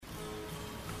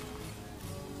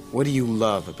What do you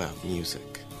love about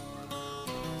music?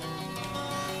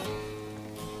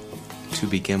 To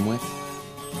begin with,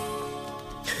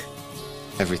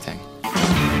 everything.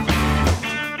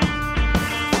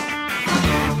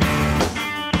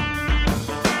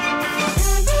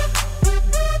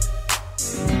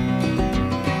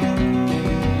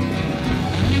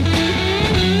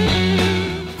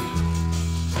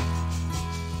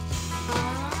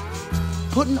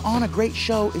 Putting on a great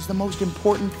show is the most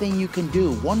important thing you can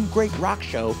do. One great rock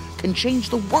show can change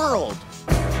the world.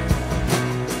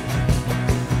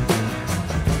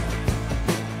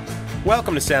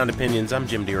 Welcome to Sound Opinions. I'm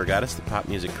Jim DeRogatis, the pop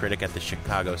music critic at the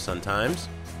Chicago Sun-Times.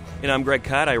 And I'm Greg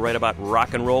Kot. I write about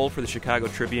rock and roll for the Chicago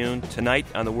Tribune. Tonight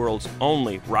on the world's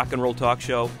only rock and roll talk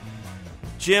show,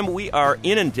 Jim, we are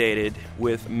inundated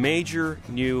with major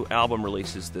new album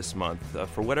releases this month.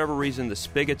 For whatever reason, the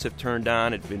spigots have turned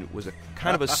on. It was a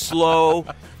kind of a slow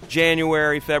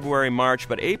January, February, March,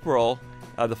 but April,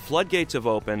 the floodgates have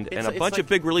opened, and a bunch of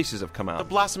big releases have come out. The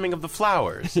blossoming of the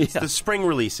flowers. It's the spring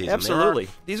release season. Absolutely.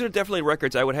 These are definitely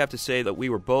records I would have to say that we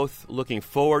were both looking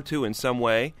forward to in some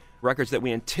way. Records that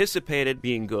we anticipated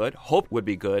being good, hoped would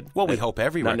be good. Well, we hope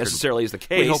every record. Not necessarily is the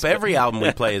case. We hope every album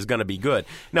we play is going to be good.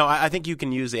 No, I think you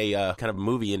can use a kind of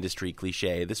movie industry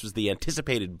cliche. This was the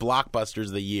anticipated blockbusters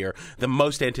of the year, the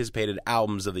most anticipated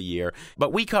albums of the year.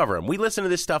 But we cover them. We listen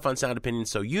to this stuff on Sound Opinions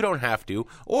so you don't have to,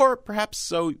 or perhaps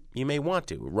so you may want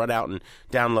to. Run out and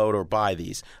download or buy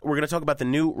these. We're going to talk about the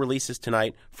new releases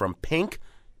tonight from Pink,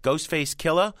 Ghostface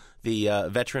Killah, the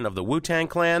veteran of the Wu-Tang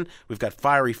Clan. We've got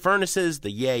Fiery Furnaces,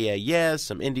 the Yeah Yeah Yeahs,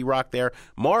 some indie rock there.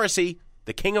 Morrissey,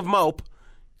 the king of mope.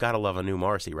 Gotta love a new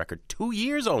Morrissey record. 2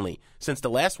 years only since the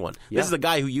last one. Yeah. This is the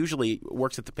guy who usually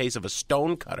works at the pace of a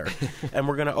stone cutter. And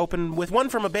we're going to open with one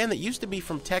from a band that used to be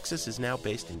from Texas, is now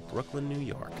based in Brooklyn, New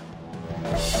York.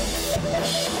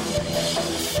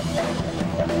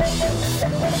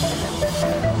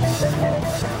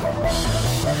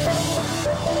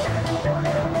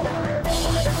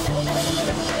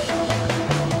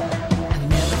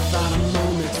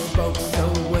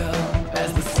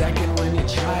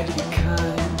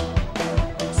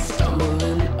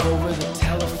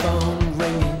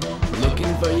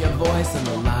 On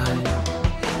the line,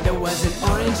 there was an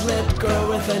orange-lipped girl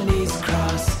with her knees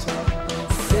crossed,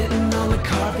 sitting on the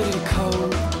carpet in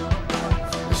cold.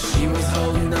 She was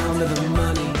holding on to the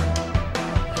money,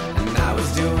 and I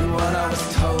was doing what I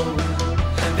was told.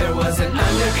 There was an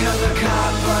undercover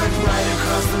cop parked right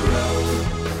across the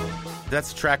road.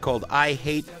 That's a track called I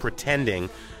Hate Pretending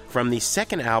from the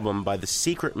second album by The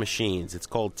Secret Machines. It's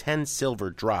called 10 Silver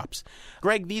Drops.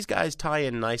 Greg, these guys tie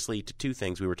in nicely to two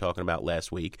things we were talking about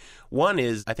last week. One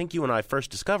is, I think you and I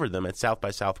first discovered them at South by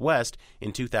Southwest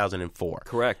in 2004.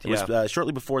 Correct, It was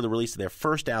shortly before the release of their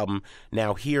first album,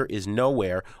 Now Here Is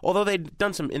Nowhere, although they'd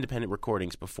done some independent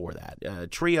recordings before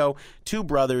that. Trio, two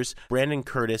brothers. Brandon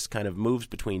Curtis kind of moves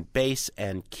between bass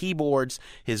and keyboards.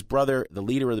 His brother, the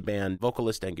leader of the band,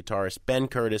 vocalist and guitarist Ben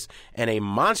Curtis, and a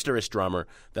monstrous drummer,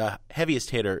 the heaviest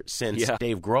hitter since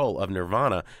Dave Grohl of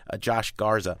Nirvana, Josh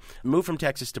Garza, moved from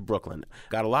Texas to Brooklyn.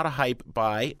 Got a lot of hype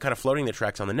by kind of floating their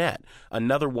tracks on the net.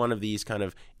 Another one of these kind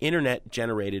of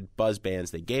internet-generated buzz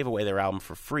bands. They gave away their album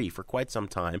for free for quite some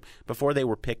time before they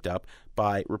were picked up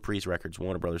by Reprise Records,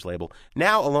 Warner Brothers label.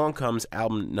 Now along comes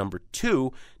album number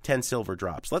 2, 10 Silver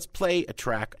Drops. Let's play a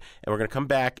track, and we're going to come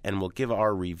back and we'll give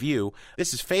our review.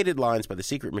 This is Faded Lines by The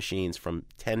Secret Machines from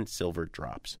 10 Silver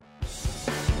Drops.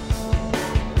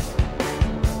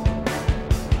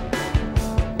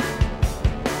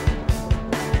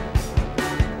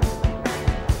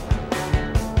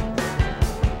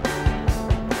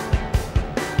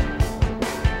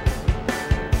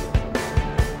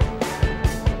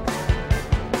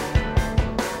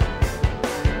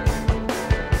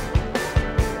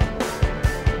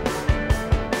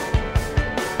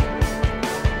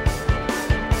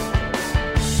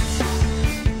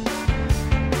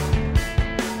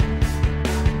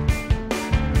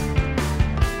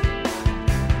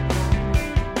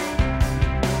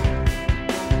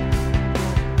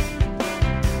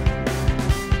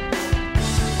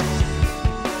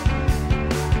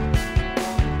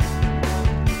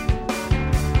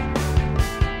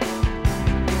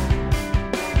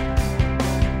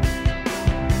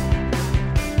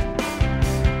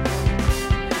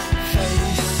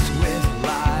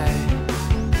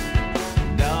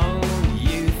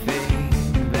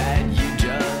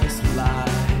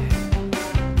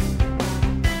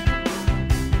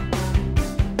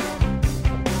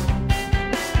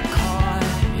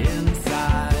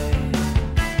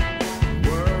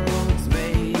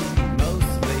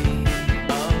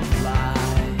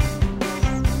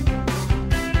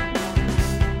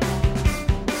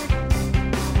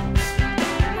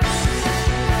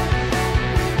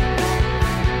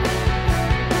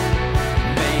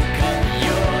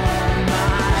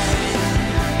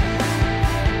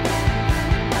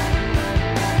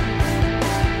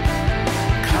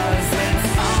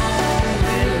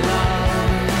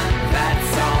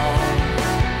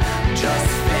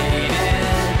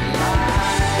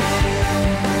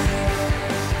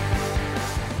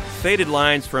 Faded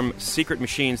Lines from Secret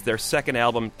Machines, their second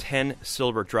album, 10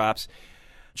 Silver Drops.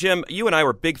 Jim, you and I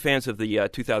were big fans of the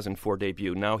 2004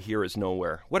 debut, Now Here Is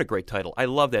Nowhere. What a great title. I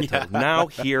love that title, Now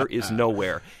Here Is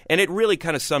Nowhere. And it really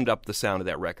kind of summed up the sound of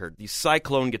that record. These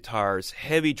cyclone guitars,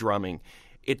 heavy drumming,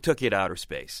 it took you to outer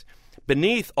space.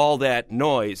 Beneath all that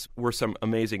noise were some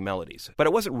amazing melodies, but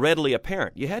it wasn't readily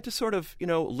apparent. You had to sort of,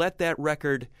 let that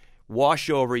record wash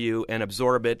over you and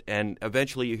absorb it, and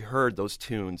eventually you heard those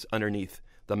tunes underneath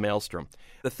the maelstrom.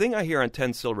 The thing I hear on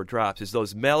 10 Silver Drops is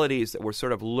those melodies that were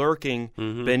sort of lurking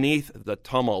beneath the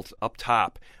tumult up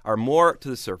top are more to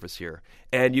the surface here.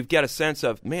 And you've got a sense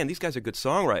of, man, these guys are good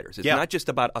songwriters. It's not just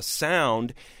about a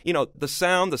sound. The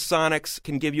sound, the sonics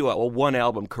can give you a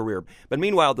one-album career. But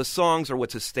meanwhile, the songs are what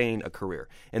sustain a career.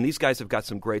 And these guys have got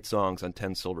some great songs on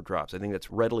 10 Silver Drops. I think that's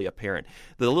readily apparent.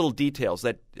 The little details,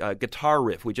 that guitar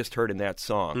riff we just heard in that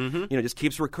song, just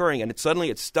keeps recurring. And suddenly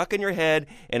it's stuck in your head,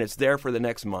 and it's there for the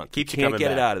next month. Keeps you can't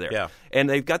get it out of there. Yeah. And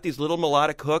they've got these little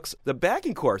melodic hooks. The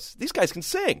backing chorus, these guys can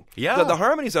sing. Yeah. The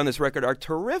harmonies on this record are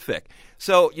terrific.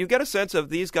 So you get a sense of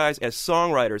these guys as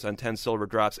songwriters on 10 Silver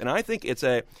Drops. And I think it's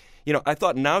I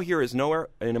thought Now Here Is Nowhere,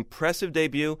 an impressive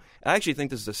debut. I actually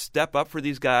think this is a step up for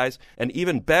these guys, an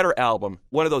even better album,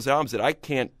 one of those albums that I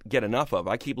can't get enough of.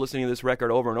 I keep listening to this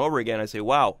record over and over again. I say,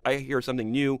 wow, I hear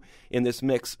something new in this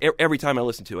mix every time I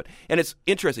listen to it. And it's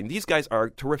interesting. These guys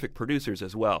are terrific producers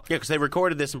as well. Yeah, because they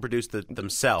recorded this and produced it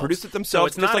themselves. So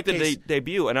it's just like the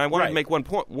debut. And I want to make one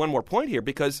more point here,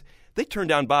 because they turned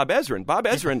down Bob Ezrin. Bob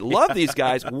Ezrin loved these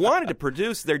guys, wanted to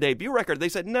produce their debut record. They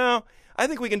said, no, I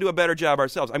think we can do a better job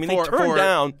ourselves. I mean, they turned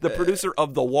down the producer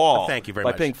of The Wall. Thank you very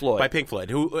much. By Pink Floyd. By Pink Floyd,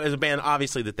 who is a band,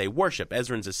 obviously, that they worship.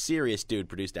 Ezrin's a serious dude,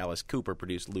 produced Alice Cooper,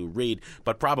 produced Lou Reed,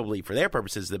 but probably for their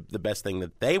purposes, the best thing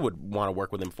that they would want to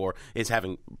work with him for is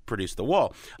having produced The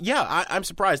Wall. Yeah, I'm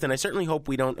surprised, and I certainly hope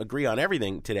we don't agree on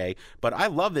everything today, but I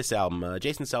love this album.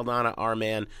 Jason Saldana, our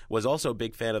man, was also a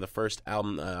big fan of the first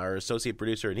album, our associate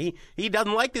producer, and he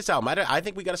doesn't like this album. I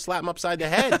think we got to slap him upside the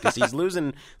head because he's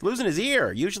losing his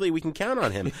ear. Usually we can count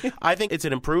on him. I think it's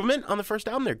an improvement on the first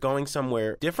album. They're going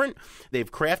somewhere different. They've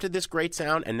crafted this great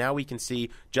sound, and now we can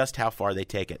see just how far they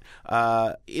take it.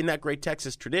 In that great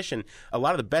Texas tradition, a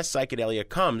lot of the best psychedelia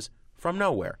comes from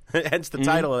nowhere. Hence the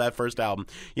title of that first album.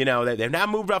 They've now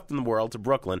moved up in the world to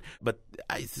Brooklyn, but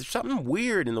there's something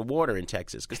weird in the water in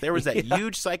Texas, because there was that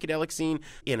huge psychedelic scene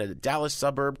in a Dallas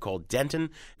suburb called Denton,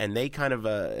 and they kind of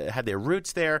had their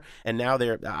roots there, and now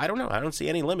I don't know, I don't see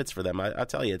any limits for them. I'll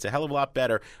tell you, it's a hell of a lot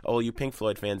better. Oh, you Pink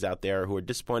Floyd fans out there who are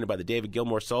disappointed by the David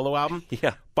Gilmour solo album,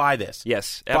 buy this.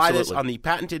 Yes, absolutely. Buy this on the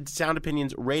patented Sound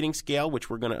Opinions rating scale, which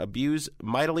we're going to abuse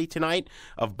mightily tonight,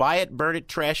 of buy it, burn it,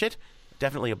 trash it.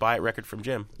 Definitely a buy it record from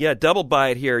Jim. Yeah, double buy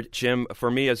it here, Jim,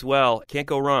 for me as well. Can't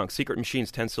go wrong. Secret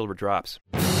Machines, 10 Silver Drops.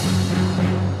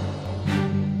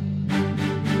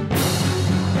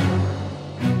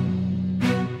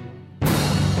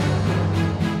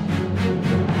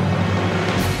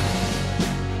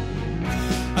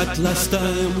 At last I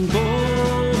am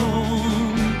born,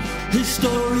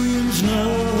 historians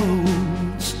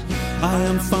note, I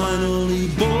am finally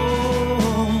born.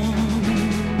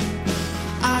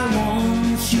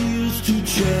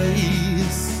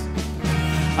 Chase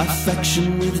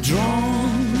affection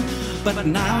withdrawn, but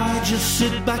now I just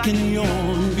sit back and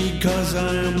yawn because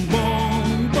I am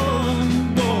born.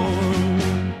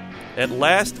 At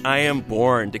last I am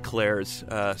born, declares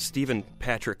Stephen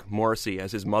Patrick Morrissey,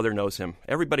 as his mother knows him.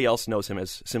 Everybody else knows him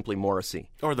as simply Morrissey.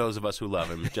 Or those of us who love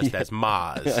him just as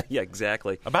Maz. Yeah,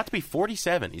 exactly. About to be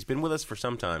 47. He's been with us for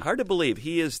some time. Hard to believe.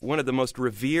 He is one of the most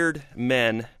revered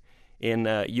men in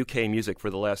UK music for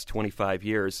the last 25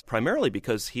 years, primarily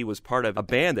because he was part of a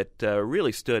band that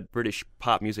really stood British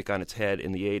pop music on its head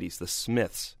in the 80s, the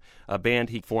Smiths, a band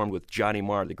he formed with Johnny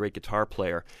Marr, the great guitar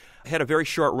player. Had a very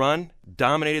short run,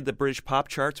 dominated the British pop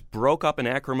charts, broke up in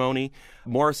acrimony.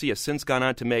 Morrissey has since gone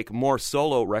on to make more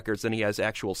solo records than he has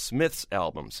actual Smiths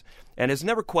albums, and has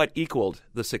never quite equaled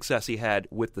the success he had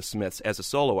with the Smiths as a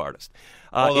solo artist.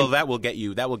 Although that will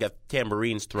get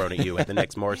tambourines thrown at you at the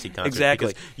next Morrissey concert. Exactly.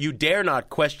 Because you dare not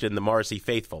question the Morrissey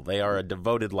faithful. They are a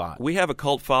devoted lot. We have a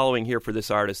cult following here for this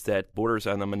artist that borders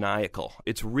on the maniacal.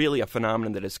 It's really a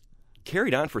phenomenon that is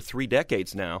carried on for 3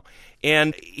 decades now.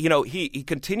 And, he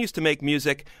continues to make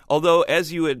music, although,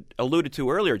 as you had alluded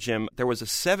to earlier, Jim, there was a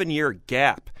 7-year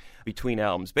gap between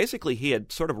albums. Basically, he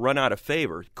had sort of run out of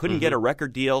favor, couldn't get a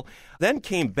record deal, then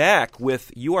came back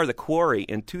with You Are the Quarry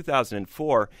in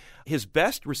 2004, his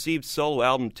best received solo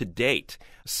album to date.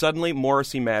 Suddenly,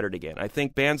 Morrissey mattered again. I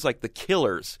think bands like the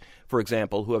Killers, for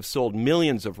example, who have sold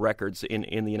millions of records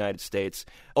in the United States,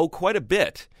 owe quite a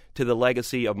bit to the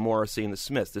legacy of Morrissey and the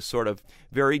Smiths, this sort of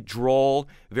very droll,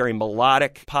 very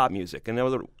melodic pop music. In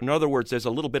other words, there's a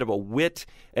little bit of a wit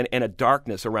and a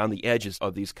darkness around the edges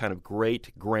of these kind of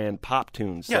great, grand pop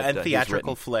tunes. Yeah, that, and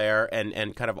theatrical flair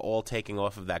and kind of all taking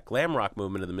off of that glam rock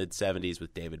movement of the mid-'70s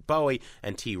with David Bowie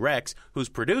and T-Rex, whose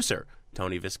producer,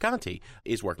 Tony Visconti,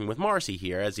 is working with Morrissey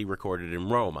here as he recorded in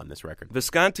Rome on this record.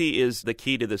 Visconti is the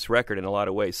key to this record in a lot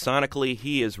of ways. Sonically,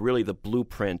 he is really the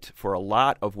blueprint for a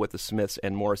lot of what the Smiths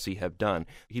and Morrissey have done.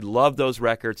 He loved those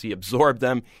records. He absorbed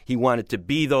them. He wanted to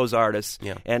be those artists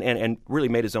and really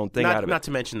made his own thing out of it. Not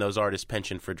to mention those artists'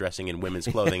 penchant for dressing in women's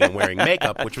clothing and wearing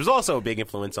makeup, which was also a big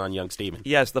influence on young Stephen.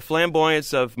 Yes, the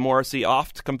flamboyance of Morrissey,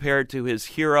 oft compared to his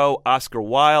hero, Oscar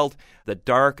Wilde, the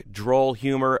dark, droll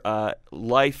humor.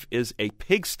 Life is a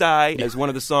pigsty, as one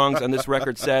of the songs on this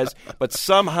record says, but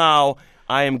somehow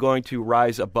I am going to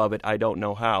rise above it. I don't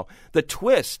know how. The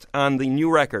twist on the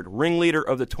new record, Ringleader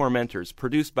of the Tormentors,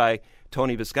 produced by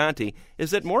Tony Visconti,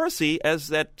 is that Morrissey, as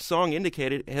that song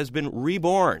indicated, has been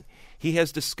reborn. He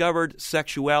has discovered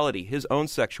sexuality, his own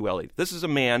sexuality. This is a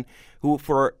man who,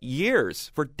 for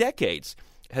years, for decades,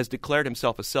 has declared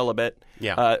himself a celibate,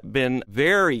 been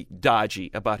very dodgy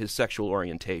about his sexual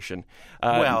orientation.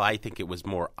 Well, I think it was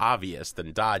more obvious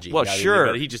than dodgy. Well, sure.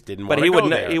 But he just didn't want to go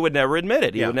there. He would never admit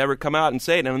it. He would never come out and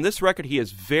say it. And on this record, he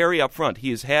is very upfront. He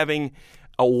is having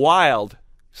a wild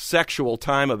sexual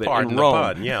time of it Pardon in Rome. the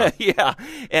pun, yeah. Yeah.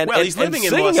 He's living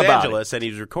in Los Angeles and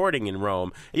he's recording in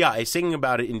Rome. Yeah, he's singing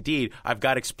about it indeed. I've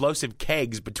got explosive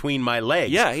kegs between my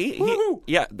legs.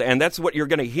 Yeah, and that's what you're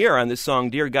going to hear on this song,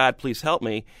 Dear God, Please Help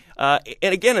Me. And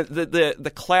again,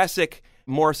 the classic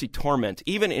Morrissey torment.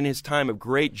 Even in his time of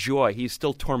great joy, he's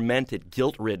still tormented,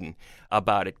 guilt-ridden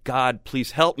about it. God,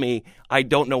 please help me. I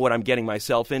don't know what I'm getting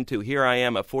myself into. Here I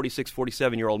am, a 46,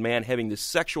 47-year-old man having this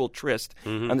sexual tryst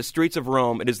on the streets of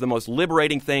Rome. It is the most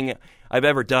liberating thing I've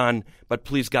ever done, but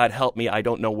please, God, help me. I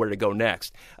don't know where to go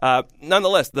next.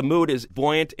 Nonetheless, the mood is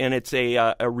buoyant, and it's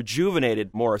a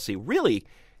rejuvenated Morrissey. Really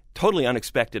totally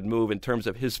unexpected move in terms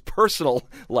of his personal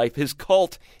life. His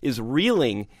cult is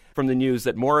reeling from the news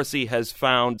that Morrissey has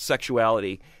found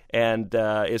sexuality and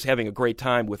is having a great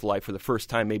time with life for the first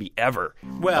time maybe ever.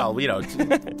 Well,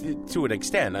 to an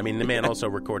extent. I mean, the man also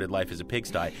recorded Life as a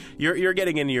Pigsty. You're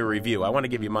getting into your review. I want to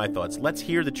give you my thoughts. Let's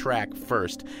hear the track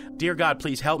first. Dear God,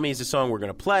 Please Help Me is the song we're going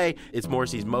to play. It's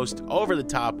Morrissey's most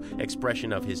over-the-top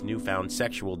expression of his newfound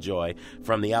sexual joy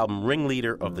from the album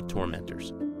Ringleader of the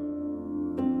Tormentors.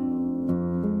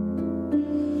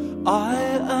 I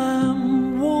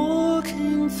am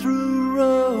walking through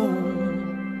Rome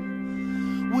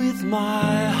with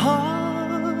my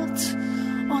heart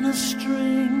on a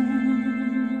string.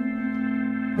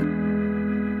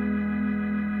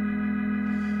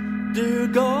 Dear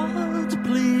God,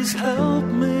 please help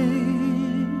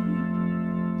me.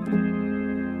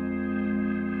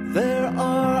 There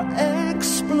are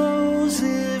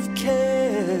explosive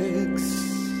kegs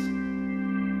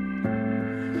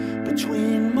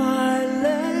between my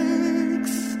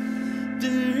legs,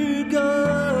 dear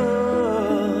God,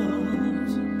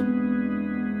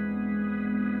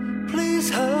 please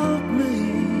help me.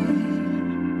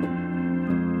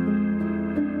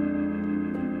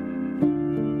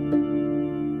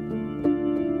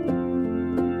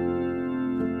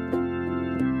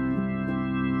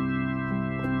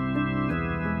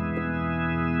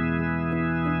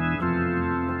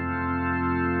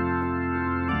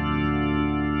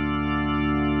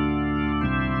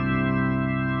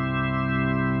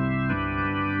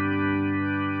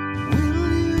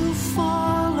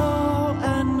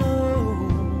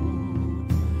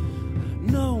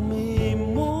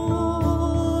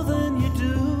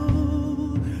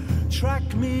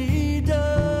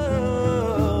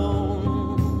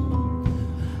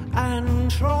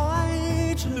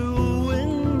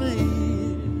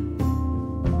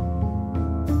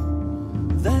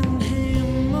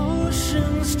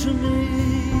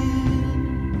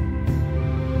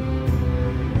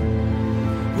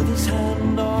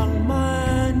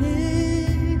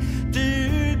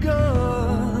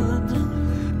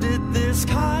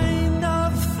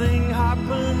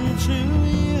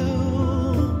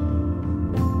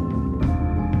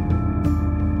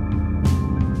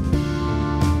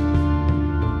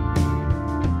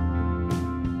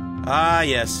 Ah,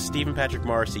 yes, Stephen Patrick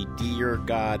Morrissey, Dear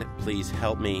God, Please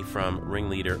Help Me, from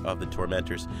Ringleader of the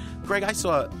Tormentors. Greg, I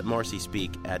saw Morrissey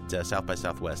speak at South by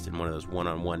Southwest in one of those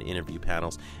one-on-one interview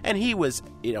panels, and he was,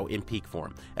 in peak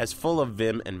form, as full of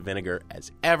vim and vinegar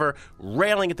as ever,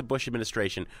 railing at the Bush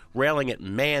administration, railing at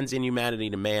man's inhumanity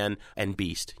to man and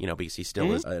beast, because he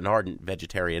still is an ardent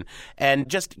vegetarian, and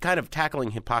just kind of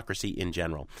tackling hypocrisy in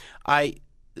general. I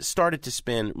started to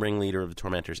spin Ringleader of the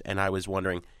Tormentors, and I was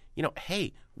wondering,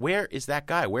 hey, where is that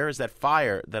guy? Where is that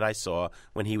fire that I saw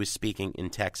when he was speaking in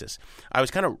Texas? I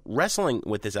was kind of wrestling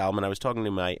with this album, and I was talking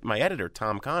to my editor,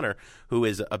 Tom Connor, who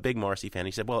is a big Morrissey fan.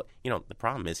 He said, well, the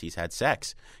problem is he's had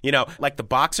sex. Like the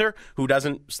boxer who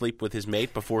doesn't sleep with his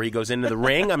mate before he goes into the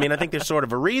ring. I mean, I think there's sort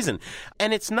of a reason.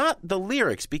 And it's not the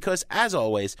lyrics, because, as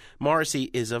always,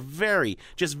 Morrissey is a very,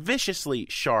 just viciously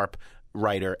sharp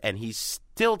writer, and he's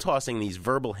still tossing these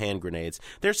verbal hand grenades.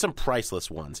 There's some priceless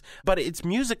ones, but it's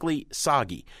musically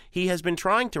soggy. He has been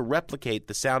trying to replicate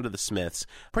the sound of the Smiths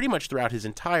pretty much throughout his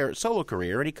entire solo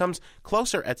career, and he comes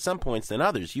closer at some points than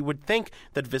others. You would think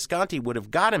that Visconti would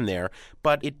have got him there,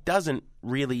 but it doesn't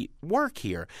really work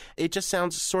here. It just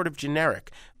sounds sort of generic.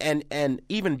 And an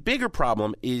even bigger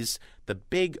problem is the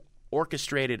big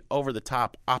orchestrated,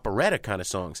 over-the-top operetta kind of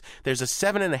songs. There's a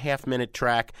 7.5-minute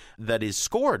track that is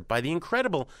scored by the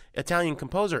incredible Italian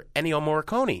composer Ennio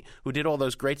Morricone, who did all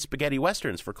those great spaghetti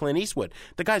westerns for Clint Eastwood.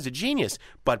 The guy's a genius,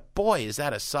 but boy, is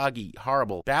that a soggy,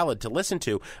 horrible ballad to listen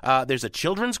to. There's a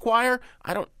children's choir.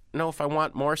 I don't know if I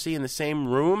want Morrissey in the same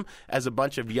room as a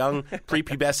bunch of young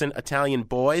prepubescent Italian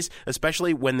boys,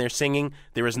 especially when they're singing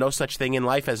There Is No Such Thing in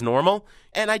Life as Normal.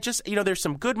 And I just, there's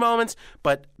some good moments,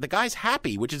 but the guy's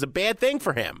happy, which is a bad thing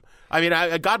for him. I mean,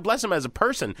 God bless him as a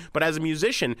person, but as a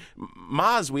musician,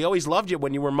 Maz, we always loved you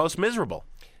when you were most miserable.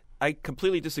 I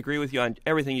completely disagree with you on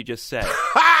everything you just said.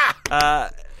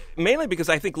 Mainly because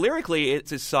I think lyrically it's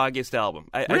his soggiest album.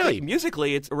 I think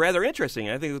musically it's rather interesting.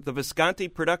 I think that the Visconti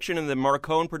production and the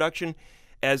Morricone production,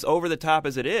 as over-the-top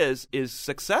as it is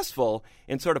successful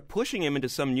in sort of pushing him into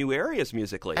some new areas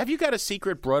musically. Have you got a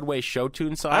secret Broadway show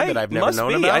tune song that I've never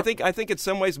known about? I think in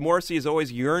some ways Morrissey has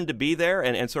always yearned to be there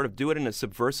and sort of do it in a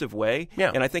subversive way.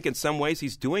 Yeah. And I think in some ways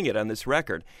he's doing it on this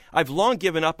record. I've long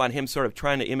given up on him sort of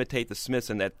trying to imitate the Smiths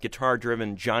and that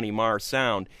guitar-driven Johnny Marr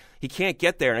sound. He can't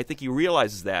get there, and I think he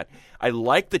realizes that. I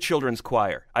like the children's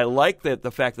choir. I like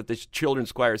the fact that the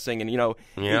children's choir is singing,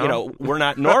 we're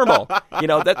not normal.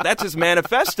 That's his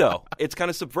manifesto. It's kind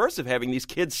of subversive having these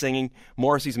kids singing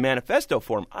Morrissey's manifesto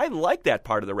for him. I like that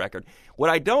part of the record.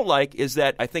 What I don't like is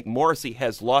that I think Morrissey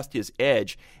has lost his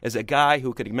edge as a guy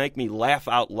who could make me laugh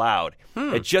out loud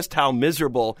at just how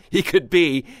miserable he could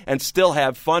be and still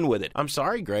have fun with it. I'm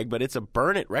sorry, Greg, but it's a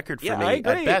burn it record for me at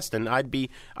best, and I'd be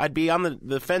on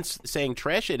the fence saying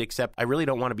trash it, except I really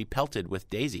don't want to be pelted with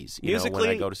daisies when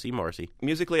I go to see Morrissey.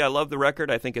 Musically, I love the record.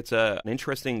 I think it's an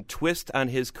interesting twist on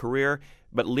his career.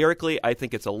 But lyrically, I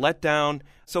think it's a letdown.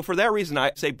 So for that reason,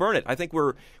 I say burn it. I think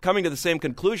we're coming to the same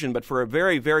conclusion, but for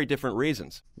very, very different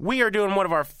reasons. We are doing one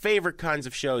of our favorite kinds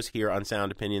of shows here on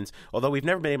Sound Opinions, although we've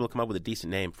never been able to come up with a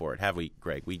decent name for it, have we,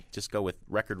 Greg? We just go with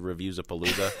Record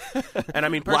Reviews-a-Palooza. And I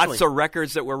mean, personally, lots of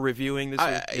records that we're reviewing this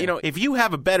week. If you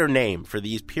have a better name for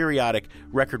these periodic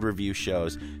record review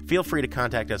shows, feel free to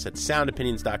contact us at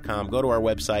soundopinions.com. Go to our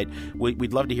website.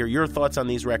 We'd love to hear your thoughts on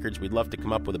these records. We'd love to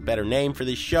come up with a better name for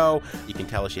this show. You can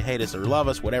tell us you hate us or love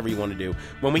us, whatever you want to do.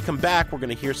 When we come back, we're going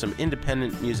to hear some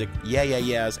independent music, Yeah Yeah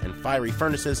Yeahs and Fiery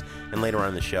Furnaces, and later on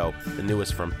in the show, the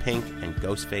newest from Pink and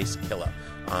Ghostface Killah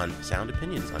on Sound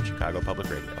Opinions on Chicago Public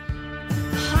Radio.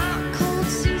 Hot, cold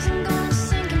season gonna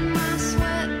sink in my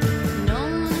sweat. No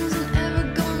one's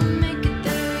ever gonna make it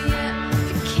there yet. If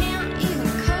you can't even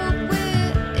cope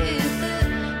with it,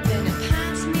 then it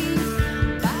pass me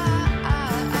by,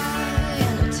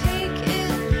 and I'll take it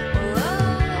all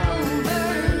over,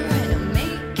 and I'll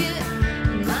make it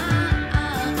mine.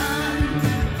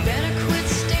 Better quit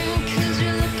staring 'cause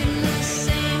you're looking the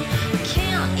same.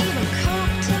 Can't even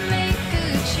cope to make a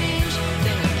change.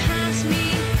 Then it pass me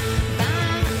by.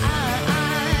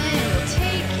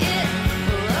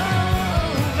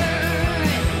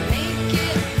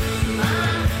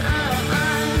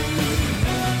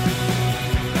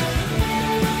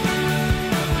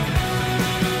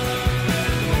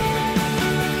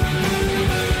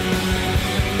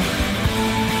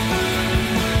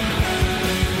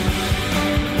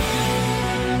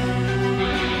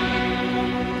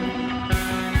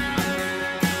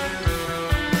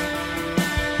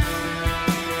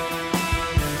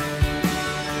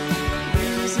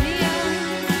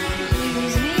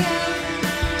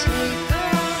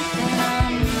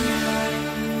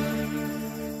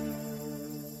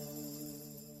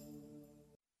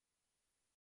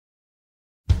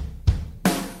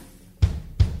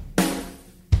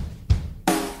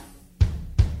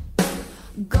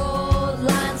 Gold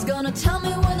line's gonna tell me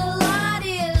where the light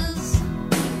is.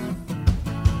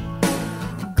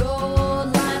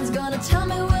 Gold line's gonna tell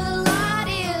me where the light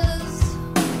is.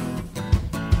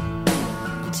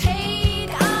 Take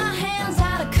our hands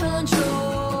out of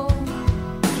control.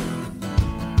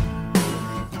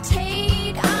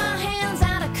 Take our hands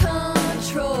out of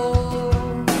control.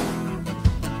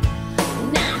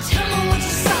 Now tell me what you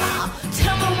saw.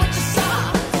 Tell me what you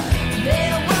saw.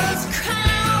 There was a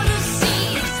crowd of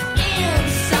seats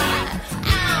inside,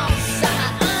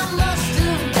 outside. I must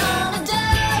have done a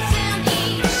dozen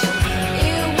each.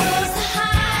 It was the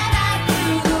highlight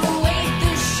through the weight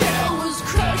the show was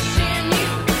crushing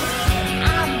you.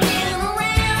 I've been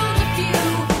around a few.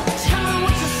 Tell me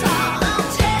what you saw. I'll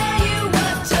tell you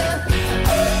what to.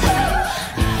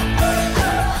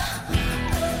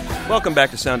 Welcome back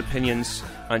to Sound Opinions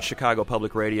on Chicago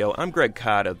Public Radio. I'm Greg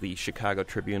Cott of the Chicago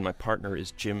Tribune. My partner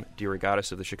is Jim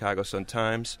DeRogatis of the Chicago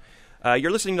Sun-Times.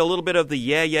 You're listening to a little bit of the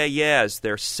Yeah Yeah Yeahs,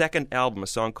 their second album, a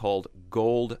song called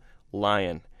Gold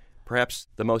Lion. Perhaps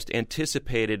the most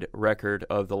anticipated record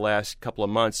of the last couple of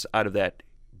months out of that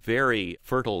very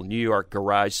fertile New York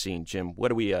garage scene. Jim, what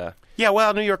do we... Yeah,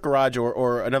 well, New York garage,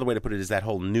 or another way to put it is that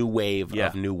whole new wave Yeah.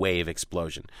 of new wave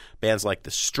explosion. Bands like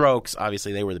The Strokes,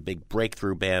 obviously they were the big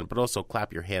breakthrough band, but also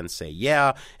Clap Your Hands, Say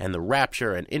Yeah, and The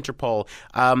Rapture, and Interpol.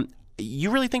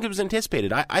 You really think it was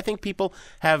anticipated? I think people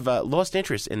have lost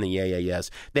interest in the Yeah Yeah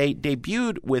Yeahs. They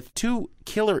debuted with 2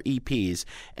 killer EPs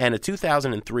and a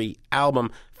 2003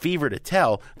 album, Fever to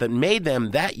Tell, that made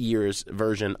them that year's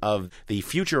version of the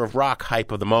future of rock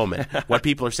hype of the moment. What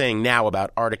people are saying now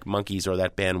about Arctic Monkeys or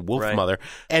that band Wolfmother.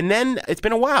 And then it's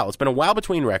been a while. It's been a while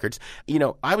between records. You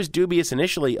know, I was dubious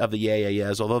initially of the Yeah Yeah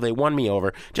Yeahs, although they won me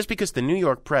over, just because the New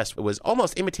York press was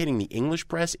almost imitating the English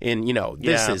press in, you know,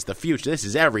 this Yeah. is the future, this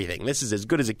is everything, this is as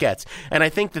good as it gets. And I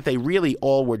think that they really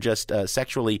all were just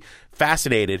sexually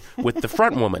fascinated with the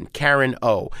front woman, Karen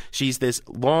O. She's this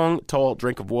long, tall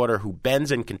drink of water who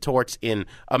bends and contorts in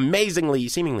amazingly,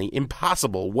 seemingly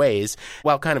impossible ways,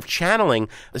 while kind of channeling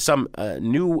some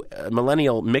new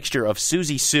millennial mixture of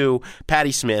Susie Sue,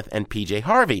 Patti Smith, and PJ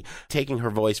Harvey, taking her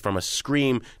voice from a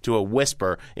scream to a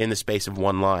whisper in the space of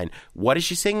one line. What is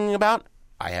she singing about?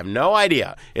 I have no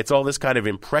idea. It's all this kind of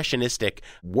impressionistic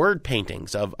word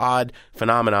paintings of odd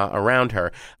phenomena around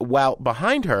her, while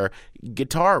behind her,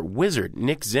 guitar wizard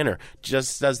Nick Zinner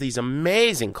just does these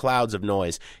amazing clouds of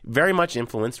noise, very much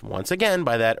influenced, once again,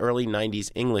 by that early 90s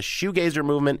English shoegazer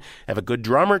movement. Have a good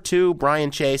drummer, too,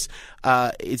 Brian Chase.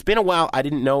 It's been a while. I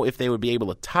didn't know if they would be able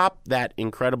to top that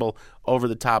incredible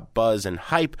over-the-top buzz and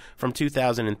hype from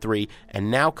 2003,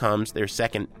 and now comes their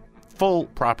second full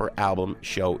proper album,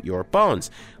 Show Your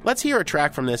Bones. Let's hear a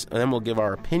track from this, and then we'll give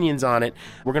our opinions on it.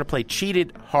 We're going to play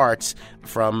Cheated Hearts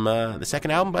from the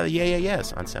second album by the Yeah Yeah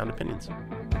Yeahs on Sound Opinions.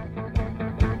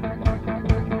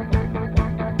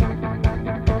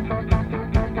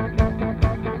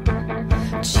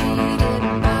 Cheated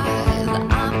by the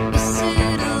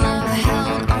opposite of love,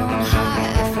 held on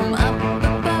high from up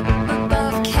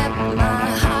above, kept my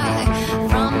high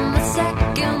from the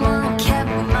second one, kept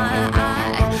my eye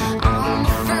on the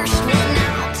first one.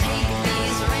 I'll take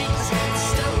these rings,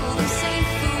 stow them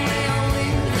safe away, I'll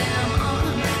wear them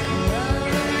on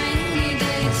another rainy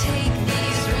day. Take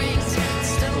these rings,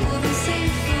 stow them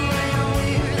safe away, I'll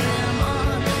wear them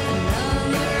on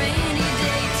another rainy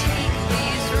day. Take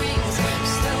these rings,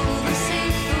 stow them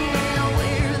safe away, I'll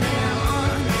wear them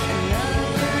on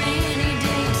another rainy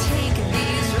day. Take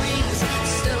these rings,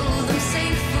 stow them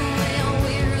safe away, I'll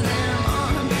wear them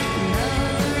on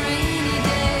another rainy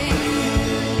day.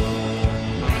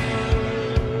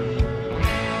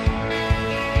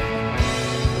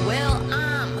 Well,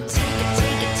 I'm taking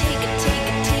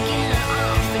it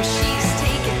off, and she's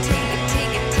taking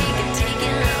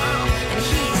it off, and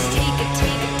he's taking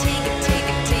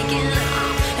it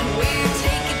off, and we're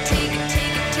taking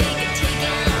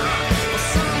it off. Well,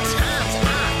 sometimes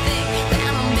I think that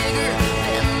I'm bigger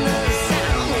than the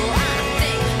sound. Well, I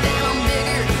think that I'm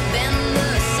bigger than the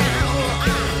sound. Well,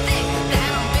 I think that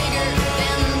I'm bigger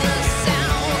than the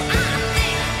sound. Well, I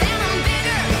think that I'm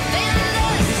bigger than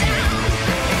the sound.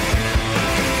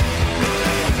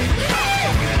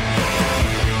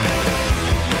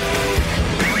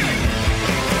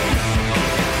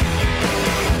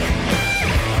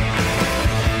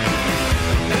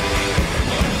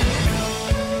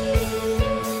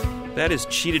 That is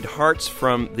Cheated Hearts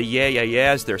from the Yeah Yeah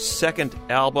Yeahs, their second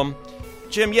album.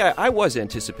 Jim, yeah, I was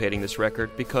anticipating this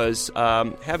record because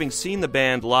having seen the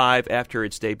band live after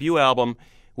its debut album,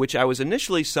 which I was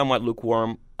initially somewhat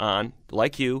lukewarm on,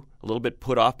 like you, a little bit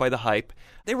put off by the hype.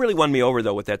 They really won me over,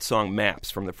 though, with that song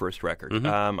Maps from the first record.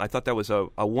 I thought that was a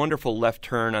wonderful left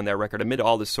turn on that record, amid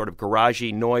all this sort of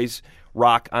garagey noise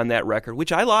rock on that record,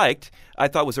 which I liked. I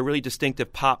thought was a really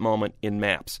distinctive pop moment in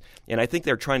Maps. And I think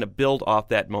they're trying to build off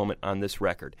that moment on this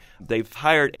record. They've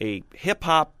hired a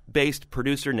hip-hop-based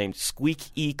producer named Squeak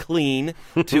E. Clean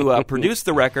to produce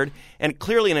the record, and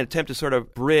clearly an attempt to sort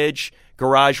of bridge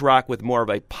garage rock with more of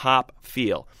a pop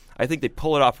feel. I think they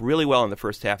pull it off really well in the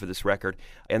first half of this record,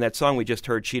 and that song we just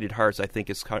heard, Cheated Hearts, I think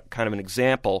is kind of an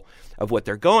example of what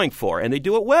they're going for, and they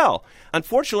do it well.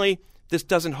 Unfortunately, this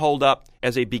doesn't hold up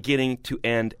as a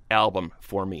beginning-to-end album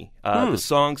for me. The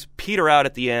songs peter out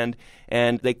at the end,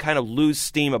 and they kind of lose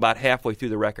steam about halfway through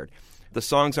the record. The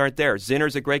songs aren't there.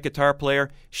 Zinner's a great guitar player.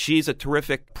 She's a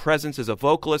terrific presence as a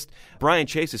vocalist. Brian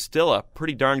Chase is still a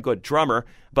pretty darn good drummer,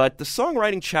 but the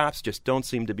songwriting chops just don't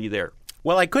seem to be there.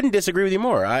 Well, I couldn't disagree with you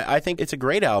more. I think it's a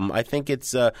great album. I think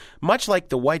it's much like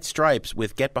the White Stripes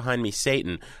with Get Behind Me,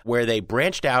 Satan, where they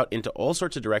branched out into all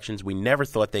sorts of directions we never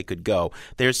thought they could go.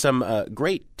 There's some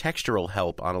great textural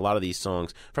help on a lot of these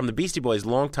songs from the Beastie Boys'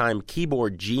 longtime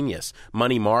keyboard genius,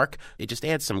 Money Mark. It just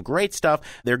adds some great stuff.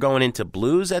 They're going into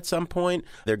blues at some point.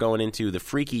 They're going into the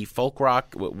freaky folk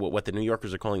rock, what the New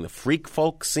Yorkers are calling the freak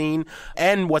folk scene.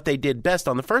 And what they did best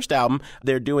on the first album,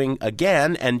 they're doing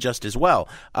again and just as well.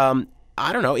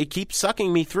 I don't know. It keeps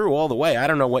sucking me through all the way. I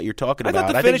don't know what you're talking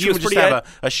about. I think you just have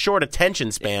a short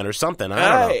attention span or something.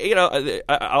 I don't know.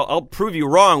 I'll prove you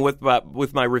wrong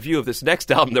with my review of this next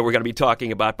album that we're going to be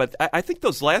talking about. But I think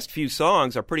those last few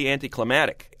songs are pretty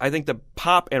anticlimactic. I think the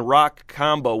pop and rock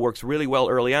combo works really well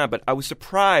early on. But I was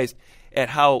surprised at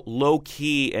how low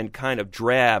key and kind of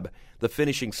drab the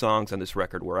finishing songs on this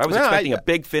record were. I was expecting a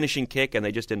big finishing kick, and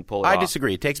they just didn't pull it off. I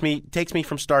disagree. It takes me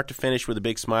from start to finish with a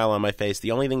big smile on my face. The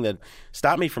only thing that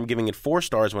stopped me from giving it 4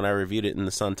 stars when I reviewed it in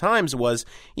the Sun-Times was,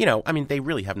 they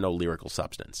really have no lyrical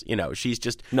substance. She's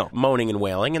just moaning and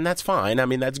wailing, and that's fine. I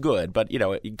mean, that's good. But,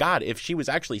 God, if she was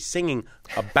actually singing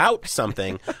about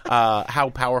something, how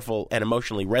powerful and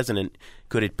emotionally resonant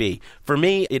could it be? For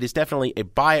me, it is definitely a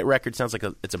buy it record. Sounds like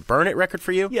it's a burn it record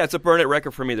for you? Yeah, it's a burn it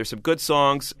record for me. There's some good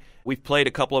songs. We've played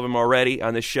a couple of them already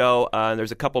on this show, and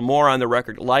there's a couple more on the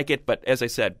record like it. But as I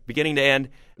said, beginning to end,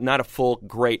 not a full,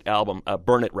 great album, a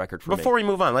burn it record for me. Before we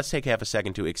move on, let's take half a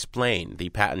second to explain the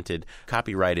patented,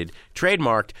 copyrighted,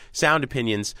 trademarked Sound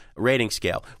Opinions rating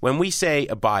scale. When we say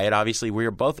buy it, obviously we're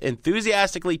both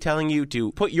enthusiastically telling you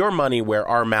to put your money where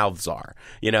our mouths are.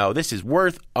 This is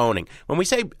worth owning. When we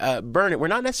say burn it, we're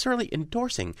not necessarily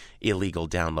endorsing illegal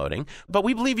downloading, but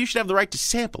we believe you should have the right to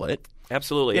sample it.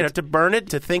 Absolutely. To burn it,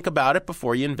 to think about it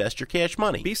before you invest your cash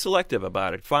money. Be selective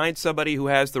about it. Find somebody who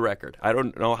has the record. I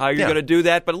don't know how you're going to do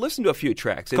that, but listen to a few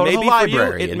tracks. Go to the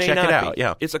library and check it out.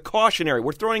 Yeah. It's a cautionary.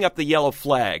 We're throwing up the yellow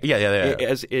flag. Yeah.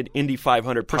 As in Indy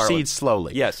 500 Proceed parlance.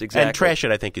 slowly. Yes, exactly. And trash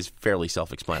it, I think, is fairly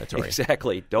self-explanatory.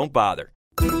 Exactly. Don't bother.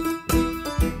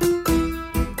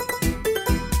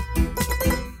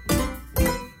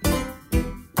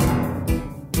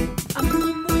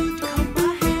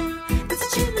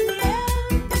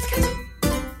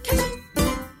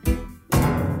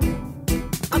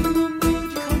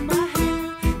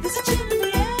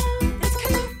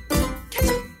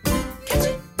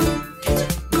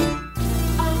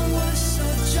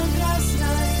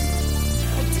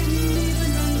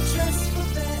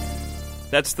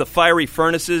 That's the Fiery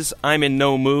Furnaces, I'm in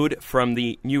No Mood, from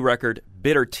the new record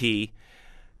Bitter Tea,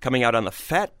 coming out on the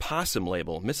Fat Possum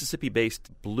label,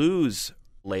 Mississippi-based blues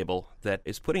label that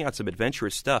is putting out some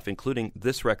adventurous stuff, including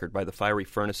this record by the Fiery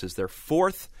Furnaces, their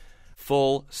 4th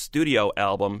full studio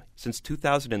album since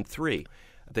 2003.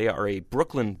 They are a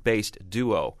Brooklyn-based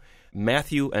duo,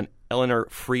 Matthew and Eleanor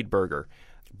Friedberger,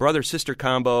 brother-sister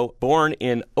combo, born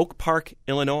in Oak Park,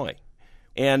 Illinois.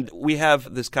 And we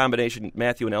have this combination,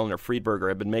 Matthew and Eleanor Friedberger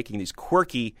have been making these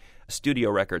quirky studio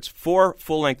records, 4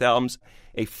 full-length albums,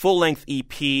 a full-length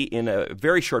EP in a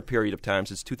very short period of time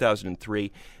since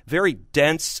 2003, very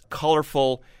dense,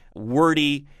 colorful,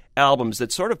 wordy albums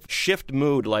that sort of shift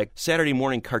mood like Saturday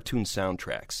morning cartoon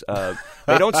soundtracks.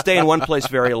 They don't stay in one place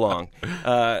very long.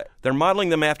 They're modeling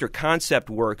them after concept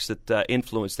works that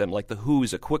influence them, like The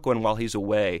Who's A Quick One While He's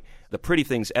Away, The Pretty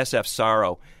Things' SF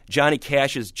Sorrow, Johnny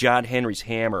Cash's John Henry's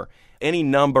Hammer, any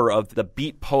number of the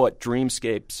beat poet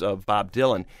dreamscapes of Bob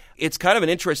Dylan. It's kind of an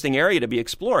interesting area to be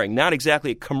exploring, not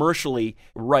exactly a commercially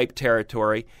ripe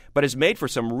territory, but is made for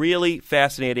some really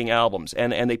fascinating albums.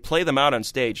 And they play them out on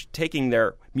stage, taking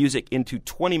their music into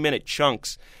 20-minute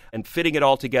chunks and fitting it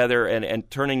all together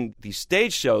and turning these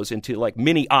stage shows into like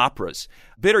mini operas.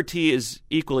 Bitter Tea is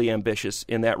equally ambitious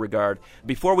in that regard.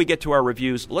 Before we get to our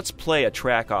reviews, let's play a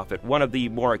track off it, one of the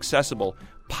more accessible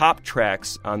pop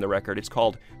tracks on the record. It's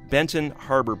called Benton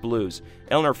Harbor Blues.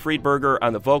 Eleanor Friedberger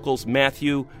on the vocals,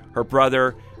 Matthew, her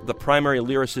brother, the primary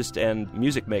lyricist and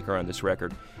music maker on this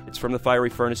record. It's from the Fiery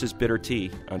Furnaces' Bitter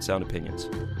Tea on Sound Opinions.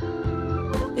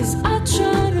 As I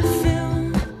try to fill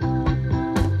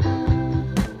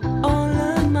all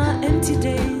of my empty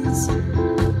days,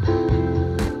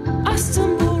 I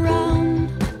stumble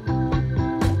round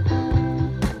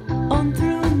on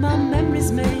through my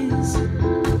memories maze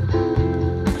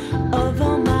of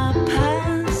all my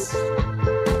past.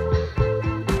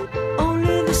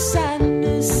 Only the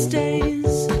sadness stays.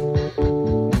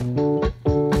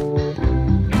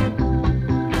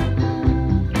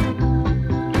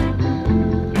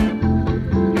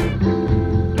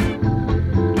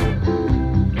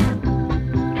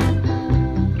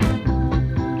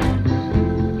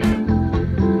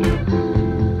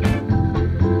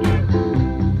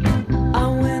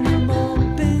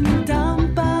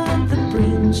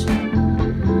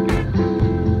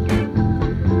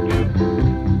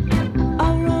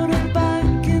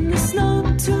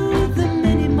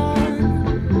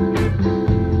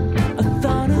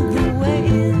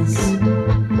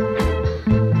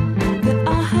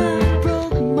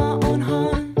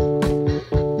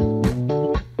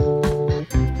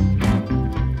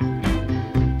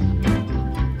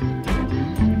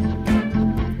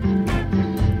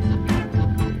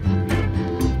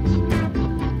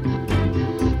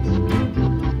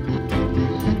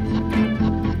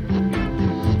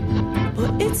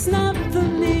 It's not for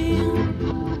me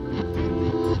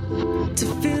to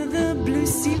fill the blue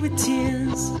sea with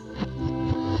tears,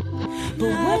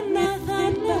 but when I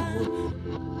think about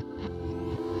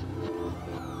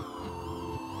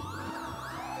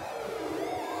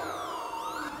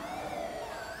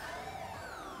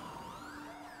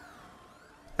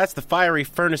That's the Fiery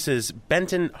Furnaces'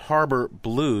 Benton Harbor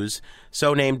Blues,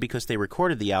 so named because they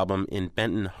recorded the album in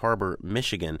Benton Harbor,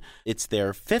 Michigan. It's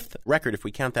their fifth record, if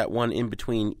we count that one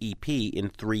in-between EP, in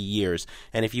 3 years.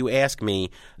 And if you ask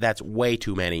me, that's way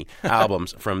too many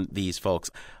albums from these folks.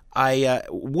 I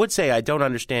would say I don't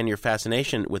understand your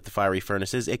fascination with the Fiery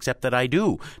Furnaces, except that I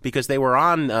do, because they were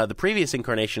on the previous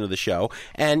incarnation of the show,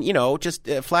 and, you know, just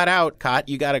flat out, Kot,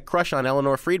 you got a crush on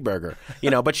Eleanor Friedberger, you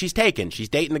know, but she's taken. She's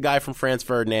dating the guy from Franz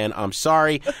Ferdinand. I'm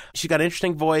sorry. She's got an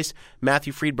interesting voice.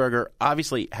 Matthew Friedberger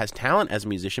obviously has talent as a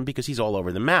musician because he's all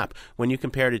over the map. When you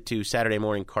compared it to Saturday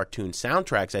morning cartoon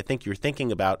soundtracks, I think you're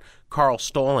thinking about Carl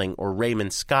Stalling or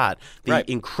Raymond Scott, the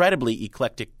incredibly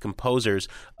eclectic composers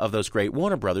of those great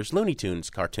Warner Brothers Looney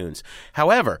Tunes cartoons.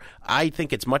 However, I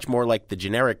think it's much more like the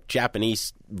generic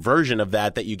Japanese version of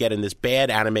that you get in this bad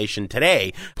animation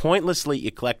today, pointlessly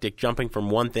eclectic, jumping from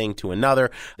one thing to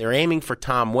another. They're aiming for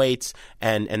Tom Waits,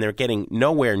 and they're getting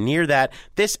nowhere near that.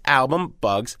 This album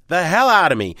bugs the hell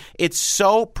out of me. It's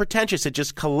so pretentious. It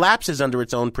just collapses under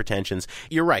its own pretensions.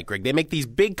 You're right, Greg. They make these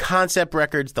big concept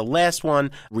records. The last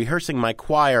one, Rehearsing My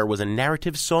Choir, was a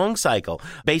narrative song cycle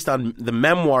based on the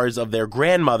memoirs of their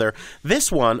grandmother.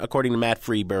 This one, according to Matt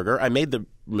Friedberger, I made the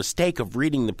mistake of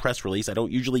reading the press release. I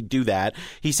don't usually do that.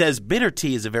 He says Bitter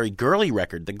Tea is a very girly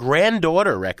record, the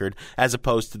granddaughter record, as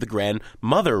opposed to the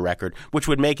grandmother record, which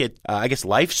would make it,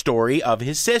 life story of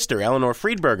his sister, Eleanor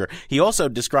Friedberger. He also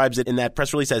describes it in that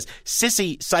press release as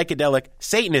sissy psychedelic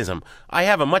Satanism. I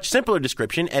have a much simpler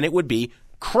description, and it would be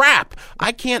crap.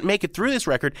 I can't make it through this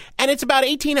record, and it's about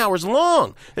 18 hours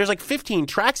long. There's like 15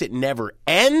 tracks. It never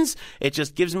ends. It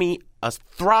just gives me a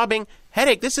throbbing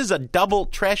headache. This is a double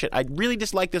trash it. I really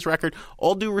dislike this record.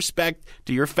 All due respect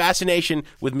to your fascination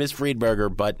with Miss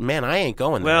Friedberger, but man, I ain't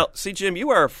going there. Well, see, Jim, you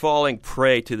are falling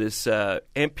prey to this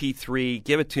MP3,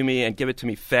 give it to me and give it to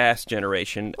me fast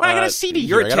generation. Well, I got a CD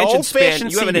your here. I got an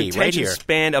old-fashioned you have an CD attention right here.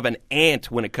 span of an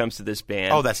ant when it comes to this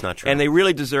band. Oh, that's not true. And they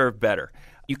really deserve better.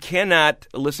 You cannot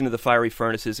listen to the Fiery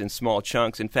Furnaces in small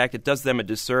chunks. In fact, it does them a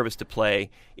disservice to play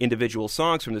individual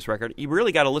songs from this record. You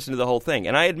really got to listen to the whole thing.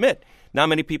 And I admit, not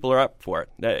many people are up for it.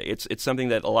 It's something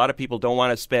that a lot of people don't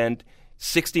want to spend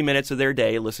 60 minutes of their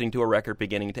day listening to a record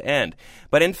beginning to end.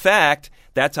 But in fact,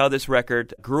 that's how this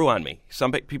record grew on me.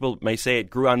 Some people may say it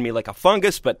grew on me like a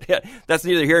fungus, but that's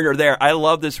neither here nor there. I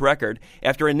love this record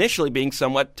after initially being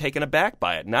somewhat taken aback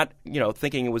by it, not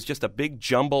thinking it was just a big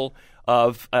jumble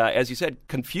of, as you said,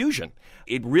 confusion.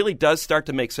 It really does start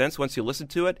to make sense once you listen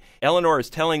to it. Eleanor is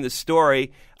telling this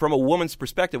story from a woman's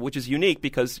perspective, which is unique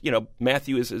because,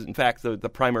 Matthew is in fact, the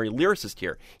primary lyricist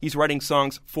here. He's writing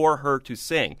songs for her to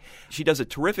sing. She does a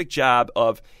terrific job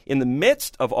of, in the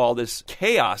midst of all this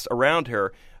chaos around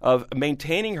her, of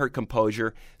maintaining her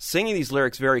composure, singing these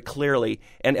lyrics very clearly,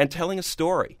 and telling a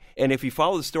story. And if you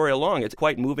follow the story along, it's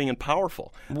quite moving and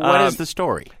powerful. What is the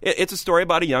story? It's a story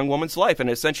about a young woman's life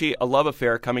and essentially a love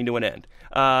affair coming to an end.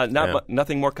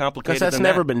 Nothing more complicated Because that's than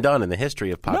never that. been done in the history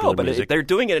of popular music. They're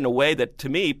doing it in a way that, to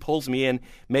me, pulls me in,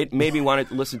 made me want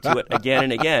to listen to it again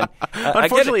and again.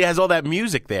 Unfortunately, it has all that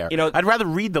music there. You know, I'd rather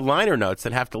read the liner notes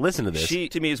than have to listen to this. She,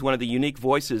 to me, is one of the unique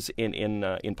voices in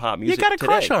pop music. You got a today.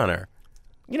 crush on her.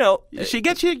 She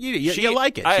gets you. You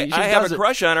like it. I She have does a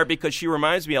crush on her because she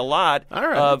reminds me a lot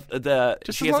of the.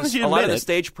 Just she as long has as you a lot of admit the it.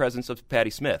 stage presence of Patti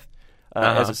Smith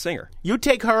as a singer. You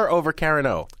take her over Karen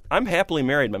O. I'm happily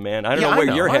married, my man. I don't Yeah, know where I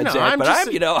know, your I head's know. at, I'm but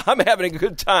just- I'm having a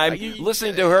good time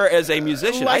listening to her as a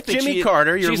musician. Like I think Jimmy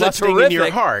Carter, you're she's lusting a terrific, in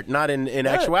your heart, not in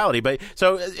actuality. But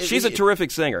so she's a terrific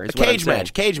singer. Is A what I'm cage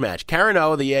saying. match. Karen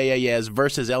O, the Yeah Yeah Yeahs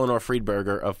versus Eleanor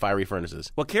Friedberger of Fiery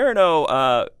Furnaces. Well, Karen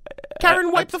O.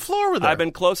 Karen wiped the floor with her. I've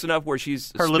been close enough where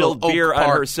she's Her little spilled beer Oak on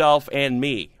Park- herself and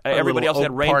me. Her Everybody else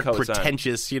little had Oak Park raincoats on.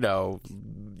 pretentious,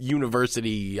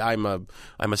 university. I'm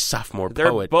a sophomore They're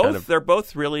poet. both kind of. they're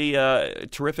both really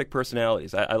terrific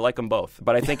personalities. I like them both,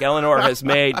 but I think Eleanor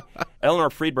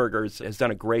Friedberger has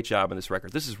done a great job on this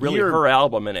record. This is really her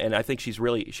album, and I think she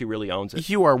really owns it.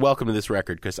 You are welcome to this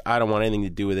record because I don't want anything to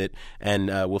do with it, and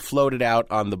we'll float it out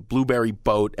on the Blueberry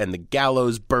Boat, and the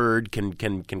Gallows Bird can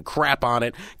crap on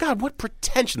it. God, what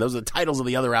pretension! Those are the titles of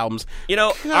the other albums.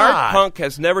 Art God. punk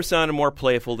has never sounded more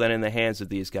playful than in the hands of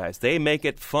these guys. They make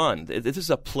it fun. This is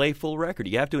a playful record.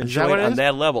 You have to enjoy what it it on is?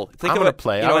 that level. Think I'm of gonna it,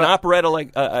 play. an operetta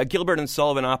like a Gilbert and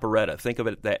Sullivan operetta. Think of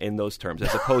it in those terms,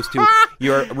 as opposed to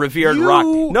your revered rock.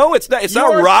 No, it's not. It's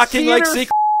not Your rocking like theater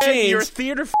Secret Machines. Your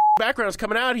theater background is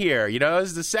coming out here. This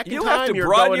is the second You time have to you're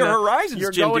broaden going your to, horizons,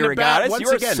 you're Jim going to bat. DeRogatis. Once You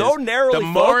are again, so narrowly the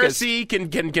Morrissey can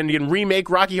remake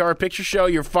Rocky Horror Picture Show.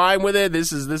 You're fine with it.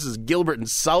 This is Gilbert and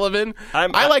Sullivan.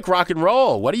 I like rock and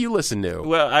roll. What do you listen to?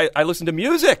 Well, I listen to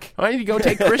music. I need to go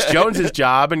take Chris Jones's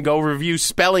job and go review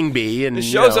Spelling Bee. And The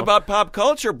show's about pop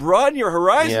culture. Broaden your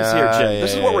horizons here, Jim.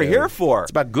 This is what we're here for.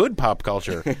 It's about good pop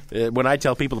culture. When I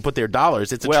tell people to put their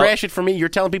dollars, it's trash it for me. You're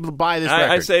telling people to buy this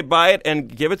record. I say buy it and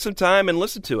give it some time and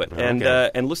listen to it,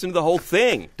 and listen to the whole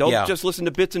thing. Don't just listen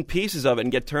to bits and pieces of it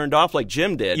and get turned off like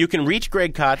Jim did. You can reach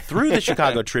Greg Kot through the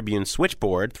Chicago Tribune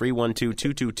switchboard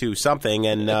 312-222 something,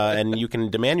 and you can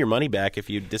demand your money back if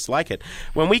you dislike it.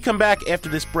 When we come back after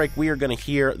this break, we are going to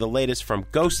hear the latest from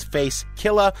Ghostface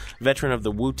Killah, veteran of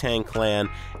the Wu-Tang Clan,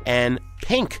 and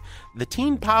Pink, the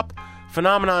teen pop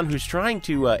phenomenon who's trying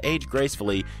to age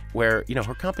gracefully, where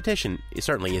her competition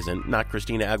certainly isn't. Not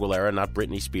Christina Aguilera, not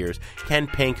Britney Spears. Can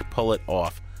Pink pull it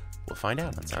off? We'll find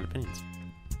out on Sound Opinions.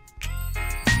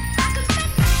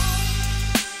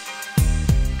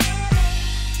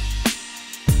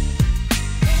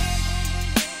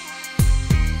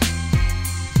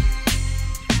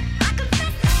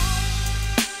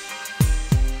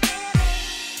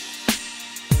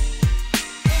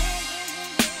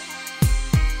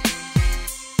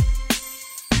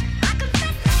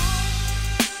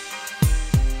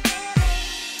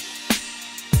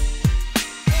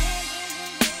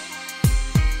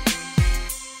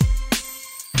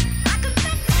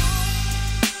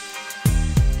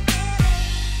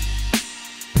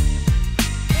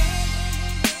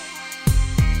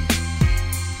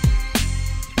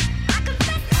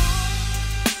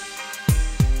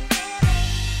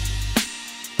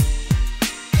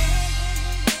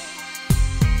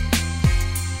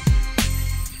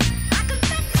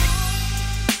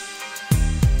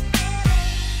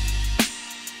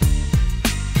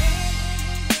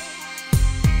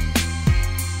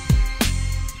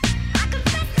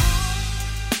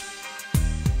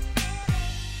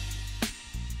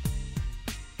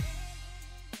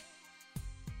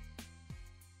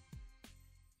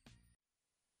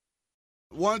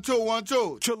 One, two.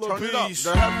 Killah Turn it up. Bees.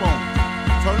 The headphone.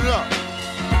 Turn it up.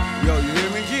 Yo, you hear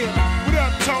me? Yeah. What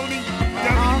up, Tony?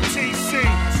 WTC.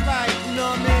 That's right, you know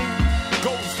what I mean?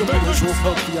 Visual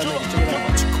hook for y'all niggas. Check it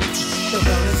out. The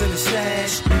runners in the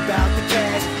stash, we bout the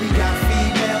cash. We got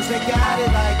females that got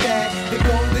it like that. The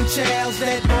golden childs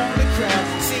that own the crowd.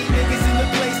 See niggas in the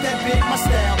place that bit my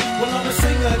style. Well, I'm a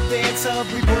singer, dancer,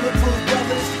 we bulletproof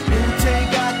brothers. Wu-Tang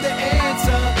got the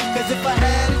answer. Cause if I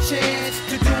had a chance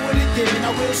to do it again,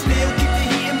 I will still keep the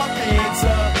heat in my pants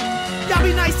up. Y'all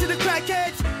be nice to the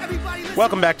crackheads. Everybody listen.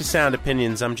 Welcome back to Sound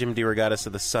Opinions. I'm Jim DeRogatis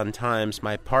of the Sun-Times.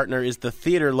 My partner is the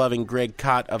theater-loving Greg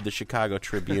Kot of the Chicago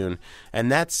Tribune.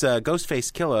 And that's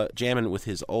Ghostface Killah jamming with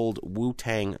his old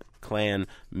Wu-Tang Clan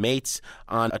mates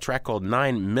on a track called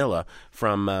 9 Milla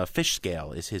from Fish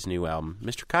Scale is his new album.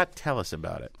 Mr. Kot, tell us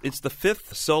about it. It's the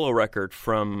fifth solo record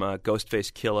from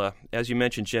Ghostface Killah. As you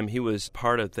mentioned, Jim, he was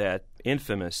part of that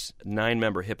infamous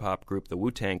 9-member hip-hop group, the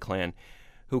Wu-Tang Clan,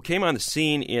 who came on the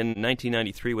scene in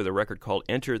 1993 with a record called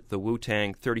Enter the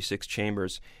Wu-Tang 36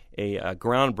 Chambers, a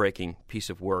groundbreaking piece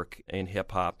of work in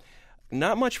hip-hop.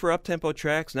 Not much for up-tempo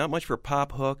tracks, not much for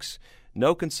pop hooks,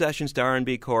 no concessions to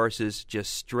R&B choruses,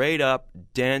 just straight-up,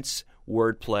 dense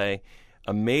wordplay.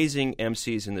 Amazing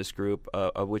MCs in this group,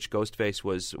 of which Ghostface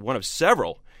was one of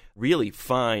several really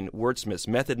fine wordsmiths.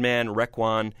 Method Man,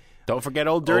 Raekwon. Don't forget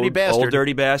Old Dirty Bastard. Old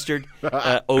Dirty Bastard.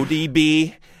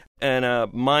 ODB. And a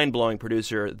mind-blowing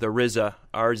producer, the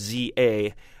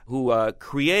RZA, who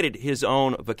created his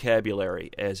own vocabulary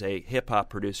as a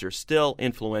hip-hop producer, still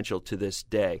influential to this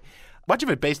day. Much of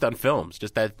it based on films,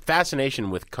 just that fascination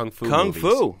with Kung Fu movies. Kung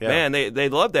Fu. Yeah. Man, they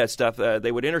loved that stuff.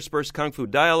 They would intersperse Kung Fu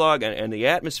dialogue and the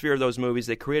atmosphere of those movies.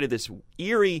 They created this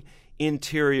eerie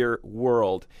interior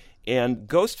world. And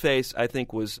Ghostface, I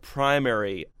think, was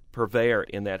primary purveyor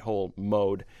in that whole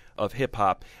mode of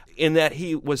hip-hop, in that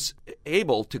he was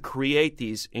able to create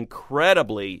these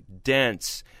incredibly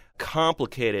dense,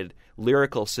 complicated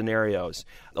lyrical scenarios.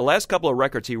 The last couple of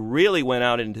records, he really went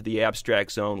out into the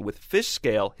abstract zone. With Fish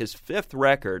Scale, his fifth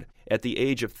record, at the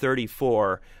age of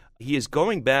 34, he is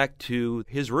going back to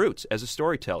his roots as a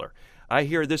storyteller. I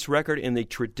hear this record in the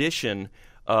tradition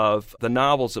of the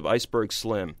novels of Iceberg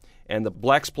Slim and the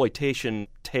blaxploitation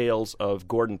tales of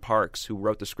Gordon Parks, who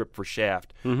wrote the script for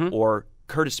Shaft, or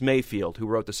Curtis Mayfield, who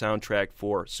wrote the soundtrack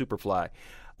for Superfly.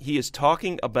 He is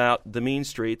talking about the mean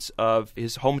streets of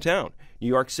his hometown, New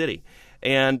York City.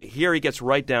 And here he gets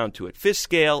right down to it. Fish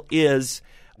Scale is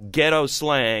ghetto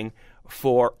slang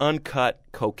for uncut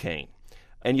cocaine.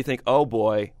 And you think, oh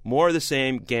boy, more of the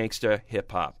same gangsta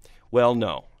hip-hop. Well,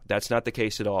 no, that's not the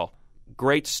case at all.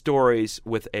 Great stories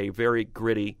with a very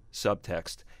gritty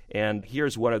subtext. And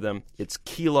here's one of them. It's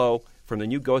Killah from the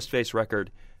new Ghostface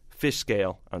record, Fish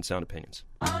Scale, on Sound Opinions.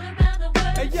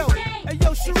 Hey yo,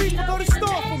 Sharif, go to the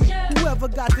store for me. Whoever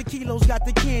got the kilos got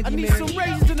the candy, I need man. some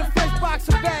raisins in a fresh box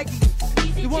of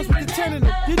baggies. The ones with the 10 in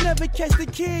them. You never catch the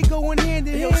kid going hand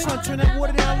in hand. Yo, son, turn that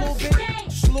water down a little bit.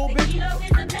 Just a little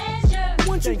bit.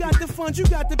 Once you got the funds, you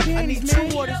got the panties, I need man.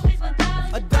 2 waters,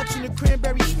 a Dutch and a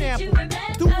cranberry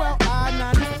snapple. Throughout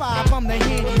I-95, I'm the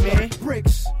handyman.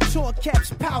 Bricks, Tour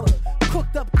caps, powder,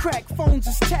 cooked up crack, phones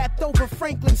is tapped over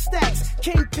Franklin stacks.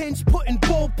 Kingpins putting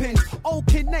bullpens, old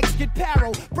kid next get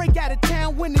paro. Break out of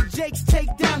town when the Jakes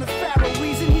take down the Pharaoh.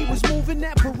 Reason he was moving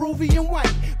that Peruvian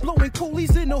white, blowing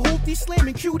coolies in the hoopty,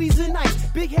 slamming cuties and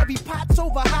ice. Big heavy pots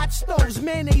over hot stoves,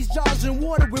 mayonnaise jars and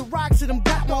water with rocks in them.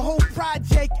 Got my whole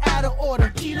project out of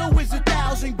order. Kilo is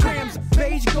 1,000 grams,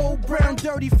 beige, gold, brown,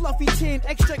 dirty, fluffy tin.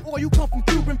 Extract oil come from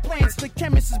Cuban plants. The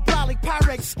chemists is brolic,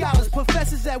 Pyrex scholars,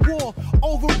 professors at war.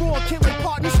 Overall, killing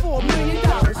partners for $1 million.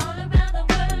 All around the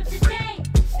world today,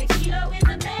 the kilo is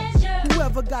a measure.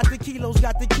 Whoever got the kilos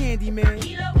got the candy, man.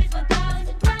 Kilo is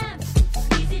 1,000 grams,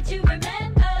 easy to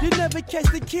remember. You never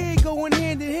catch the kid going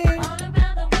hand in hand. All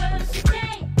around the world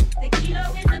today, the kilo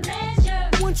is a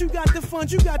measure. Once you got the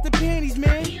funds, you got the panties,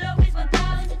 man. Kilo is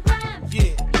 1,000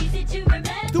 grams, easy to remember.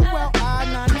 Throughout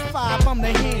I-95, I'm the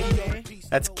handyman.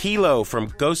 That's Killah from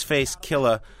Ghostface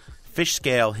Killah, Fish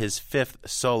Scale, his fifth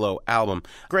solo album.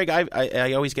 Greg,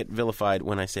 I always get vilified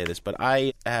when I say this, but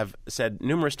I have said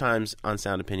numerous times on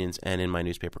Sound Opinions and in my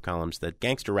newspaper columns that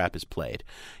gangster rap is played.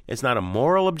 It's not a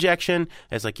moral objection.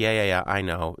 It's like, yeah, I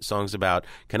know. Songs about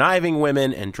conniving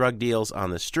women and drug deals on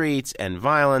the streets and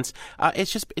violence.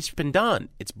 It's been done.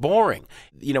 It's boring.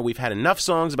 You know, we've had enough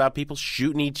songs about people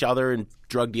shooting each other and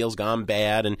drug deals gone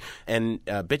bad and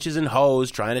bitches and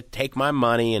hoes trying to take my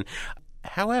money. And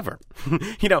however,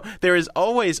 you know, there is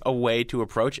always a way to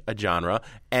approach a genre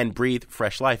and breathe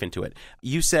fresh life into it.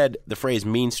 You said the phrase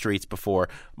mean streets before.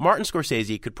 Martin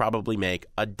Scorsese could probably make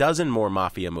a dozen more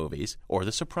mafia movies, or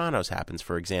The Sopranos happens,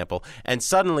 for example, and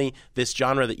suddenly this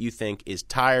genre that you think is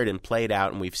tired and played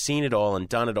out and we've seen it all and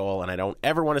done it all and I don't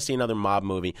ever want to see another mob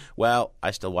movie, well,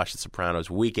 I still watch The Sopranos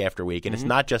week after week, and it's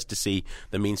not just to see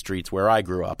the mean streets where I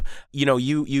grew up. You know,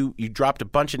 you dropped a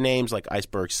bunch of names like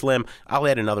Iceberg Slim. I'll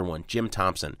add another one, Jim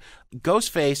Thompson.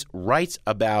 Ghostface writes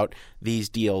about these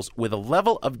deals with a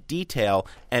level of detail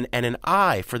and an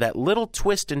eye for that little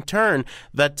twist and turn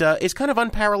that is kind of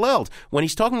unparalleled. When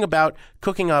he's talking about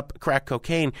cooking up crack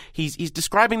cocaine, he's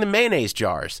describing the mayonnaise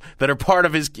jars that are part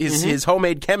of his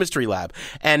homemade chemistry lab.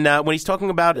 And when he's talking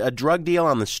about a drug deal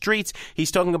on the streets,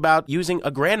 he's talking about using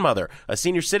a grandmother, a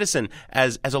senior citizen,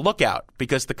 as a lookout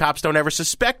because the cops don't ever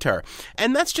suspect her.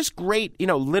 And that's just great,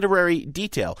 literary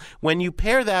detail. When you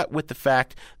pair that with the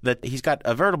fact that he's got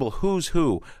a veritable who's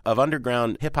who of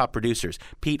underground hip-hop producers,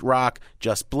 Pete Rock,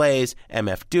 Just Blaze,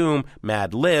 MF Doom,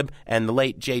 Mad Lib, and the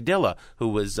late Jay Dilla, who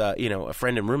was, a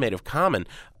friend and roommate of Common,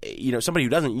 somebody who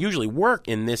doesn't usually work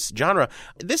in this genre.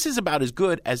 This is about as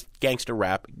good as gangster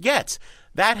rap gets.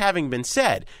 That having been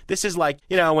said, this is like,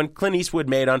 when Clint Eastwood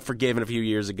made Unforgiven a few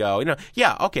years ago,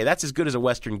 okay, that's as good as a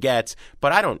Western gets,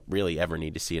 but I don't really ever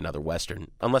need to see another Western,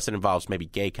 unless it involves maybe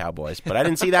gay cowboys, but I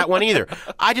didn't see that one either.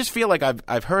 I just feel like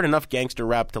I've heard enough gangster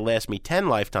rap to last me 10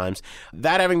 lifetimes.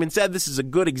 That having been said, this is a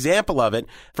good example of it.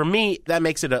 For me, that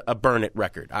makes it a burn it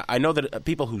record. I know that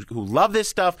people who love this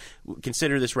stuff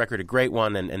consider this record a great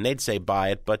one, and they'd say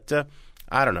buy it, but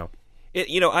I don't know.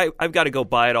 I've got to go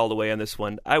buy it all the way on this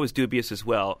one. I was dubious as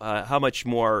well. How much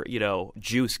more,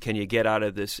 juice can you get out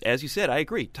of this? As you said, I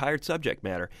agree, tired subject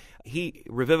matter. He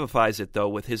revivifies it, though,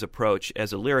 with his approach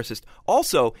as a lyricist.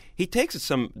 Also, he takes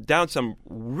it down some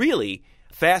really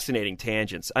fascinating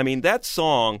tangents. I mean, that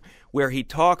song where he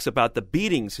talks about the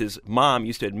beatings his mom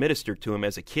used to administer to him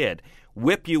as a kid,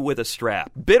 whip you with a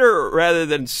strap. Bitter rather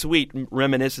than sweet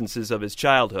reminiscences of his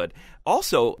childhood.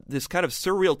 Also, this kind of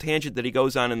surreal tangent that he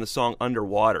goes on in the song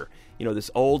Underwater.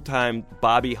 This old-time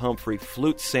Bobby Humphrey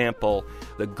flute sample,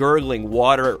 the gurgling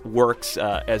water works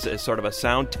as a sort of a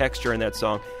sound texture in that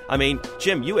song. I mean,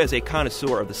 Jim, you as a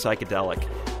connoisseur of the psychedelic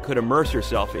could immerse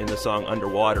yourself in the song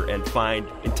Underwater and find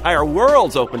entire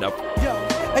worlds opened up. Yo,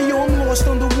 I'm lost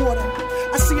underwater.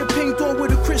 I see a pink door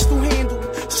with a crystal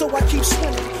handle, so I keep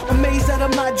swimming, amazed that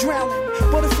I'm not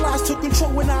drowning. Butterflies took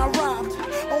control when I arrived.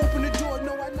 I opened the door,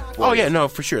 no, I knocked. Oh yeah, no,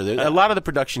 for sure. A lot of the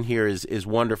production here is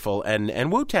wonderful,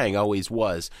 and Wu-Tang always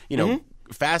was.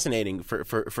 Fascinating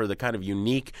for the kind of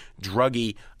unique,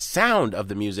 druggy sound of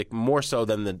the music, more so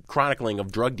than the chronicling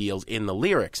of drug deals in the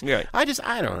lyrics. Right. I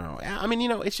don't know. I mean,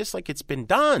 it's just like it's been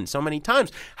done so many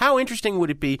times. How interesting would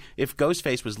it be if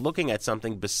Ghostface was looking at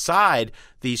something beside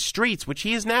these streets, which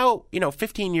he is now,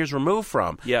 15 years removed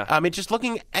from? Yeah. I mean, just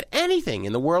looking at anything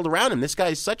in the world around him. This guy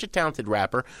is such a talented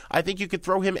rapper. I think you could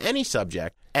throw him any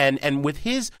subject. And with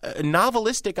his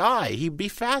novelistic eye, he'd be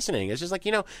fascinating. It's just like,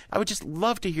 I would just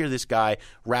love to hear this guy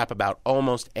rap about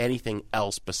almost anything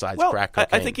else besides crack cocaine.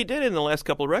 I think he did in the last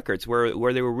couple of records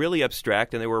where they were really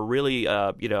abstract and they were really,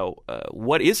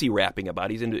 what is he rapping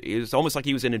about? It was almost like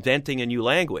he was inventing a new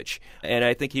language. And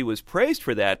I think he was praised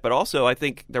for that. But also I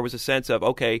think there was a sense of,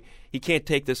 okay, he can't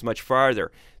take this much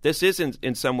farther. This is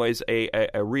in some ways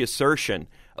a reassertion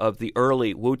of the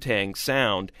early Wu-Tang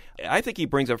sound. I think he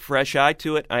brings a fresh eye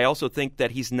to it. I also think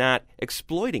that he's not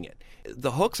exploiting it.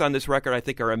 The hooks on this record, I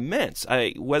think, are immense.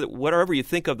 Whatever you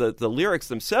think of the lyrics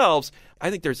themselves, I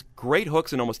think there's great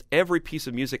hooks in almost every piece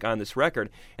of music on this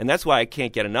record, and that's why I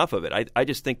can't get enough of it. I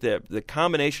just think that the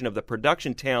combination of the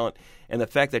production talent and the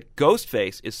fact that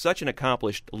Ghostface is such an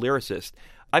accomplished lyricist,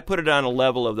 I put it on a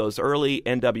level of those early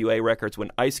NWA records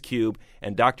when Ice Cube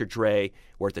and Dr. Dre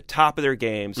were at the top of their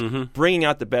games, bringing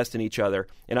out the best in each other.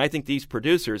 And I think these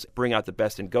producers bring out the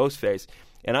best in Ghostface.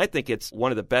 And I think it's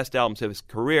one of the best albums of his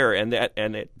career, and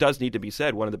it does need to be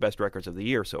said, one of the best records of the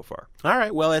year so far. All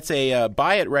right, well, it's a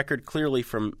buy-it record clearly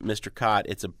from Mr. Cott.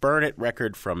 It's a burn-it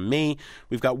record from me.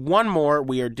 We've got one more.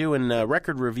 We are doing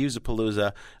Record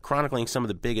Reviews-a-Palooza, chronicling some of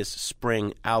the biggest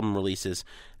spring album releases.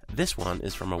 This one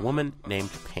is from a woman named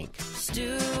Pink.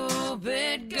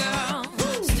 Stupid girl,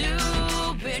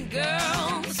 stupid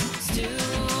girls,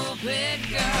 stupid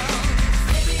girls.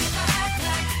 Maybe if I act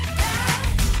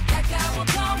like I will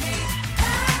call me.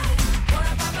 What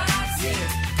about my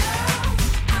secret girl?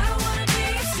 I don't wanna be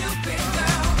a stupid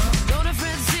girl. Go to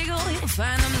Fred Siegel, you'll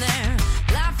find them there.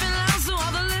 Laughing loud so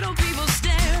all the little people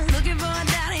stare. Looking for a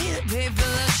daddy to pay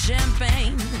for the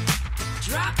champagne.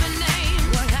 Drop a name.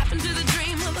 What happened to the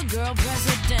dream of a girl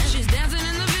president? She's dancing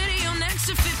in the video next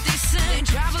to 50 Cent. They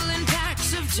travel in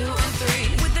packs of 2 and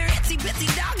 3 with their itsy bitsy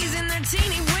doggies and their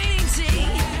teeny weeny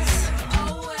teeth.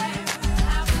 Oh, where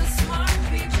have the smart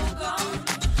people gone?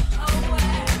 Oh,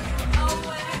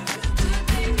 where could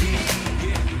they be?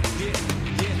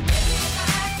 Maybe if I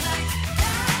act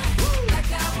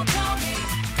like I will call me.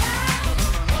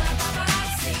 What about my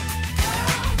secret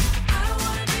girl? I don't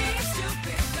wanna be a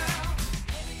stupid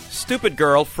girl. Stupid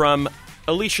Girl from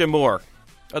Alicia Moore,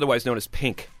 otherwise known as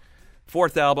Pink.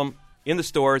 Fourth album, in the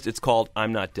stores. It's called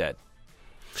I'm Not Dead.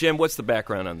 Jim, what's the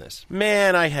background on this?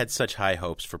 Man, I had such high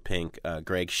hopes for Pink,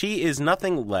 Greg. She is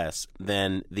nothing less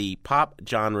than the pop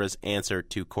genre's answer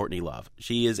to Courtney Love.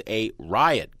 She is a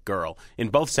riot girl in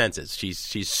both senses.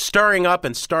 She's stirring up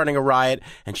and starting a riot,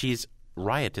 and she's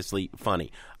riotously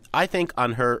funny. I think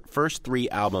on her first 3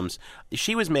 albums,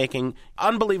 she was making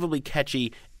unbelievably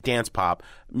catchy dance pop,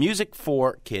 music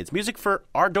for kids, music for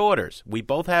our daughters. We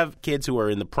both have kids who are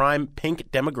in the prime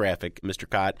Pink demographic, Mr.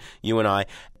 Cott, you and I,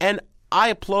 and I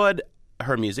applaud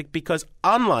her music because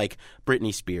unlike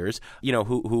Britney Spears,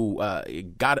 who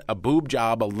got a boob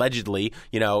job allegedly,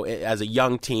 as a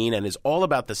young teen and is all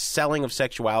about the selling of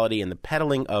sexuality and the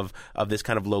peddling of this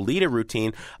kind of Lolita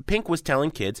routine, Pink was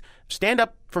telling kids, stand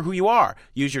up for who you are.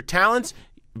 Use your talents.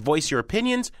 Voice your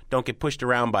opinions. Don't get pushed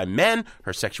around by men.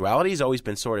 Her sexuality has always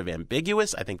been sort of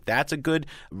ambiguous. I think that's a good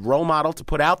role model to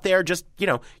put out there. Just,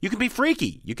 you can be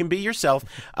freaky. You can be yourself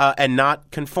and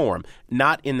not conform.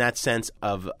 Not in that sense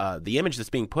of the image that's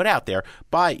being put out there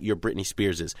by your Britney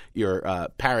Spearses, your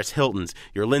Paris Hiltons,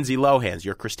 your Lindsay Lohans,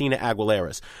 your Christina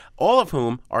Aguileras, all of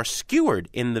whom are skewered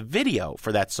in the video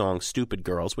for that song Stupid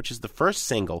Girls, which is the first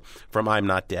single from I'm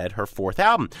Not Dead, her 4th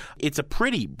album. It's a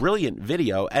pretty brilliant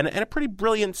video and a pretty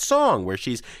brilliant song where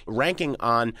she's ranking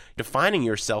on defining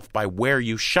yourself by where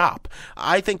you shop.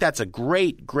 I think that's a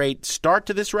great, great start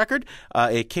to this record.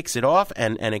 It kicks it off,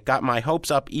 and it got my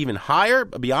hopes up even higher,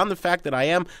 beyond the fact that I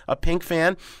am a Pink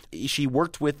fan. She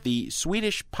worked with the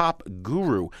Swedish pop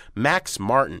guru, Max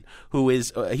Martin, who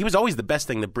is, he was always the best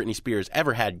thing that Britney Spears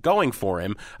ever had going for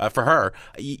him, for her.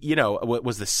 What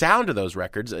was the sound of those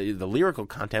records, the lyrical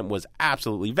content was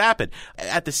absolutely vapid.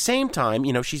 At the same time,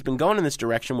 she's been going in this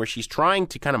direction where she's trying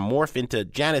to kind of morph into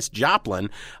Janis Joplin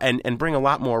and bring a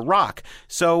lot more rock.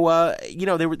 So,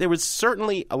 there was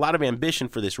certainly a lot of ambition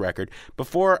for this record.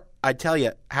 Before I tell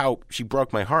you how she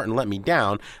broke my heart and let me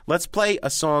down, let's play a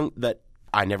song that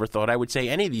I never thought I would say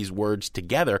any of these words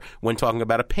together when talking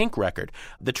about a Pink record.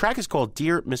 The track is called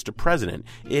Dear Mr. President.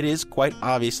 It is quite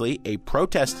obviously a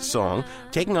protest song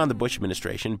taking on the Bush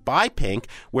administration by Pink,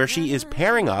 where she is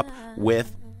pairing up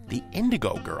with the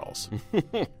Indigo Girls.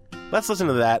 Let's listen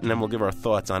to that, and then we'll give our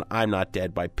thoughts on I'm Not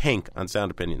Dead by Pink on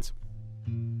Sound Opinions.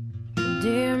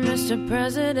 Dear Mr.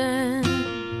 President,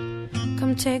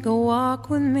 come take a walk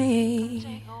with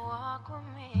me.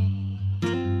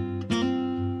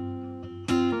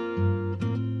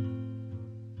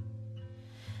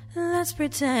 Let's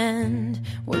pretend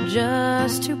we're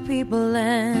just 2 people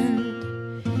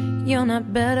and you're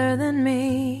not better than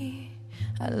me.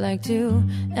 I'd like to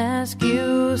ask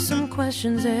you some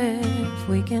questions if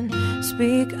we can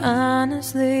speak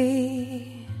honestly.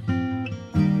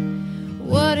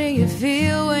 What do you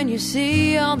feel when you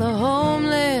see all the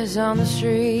homeless on the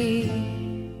street?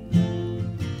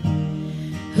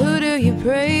 Who do you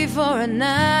pray for at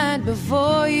night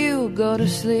before you go to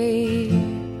sleep?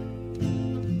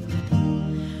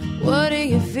 What do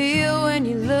you feel when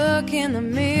you look in the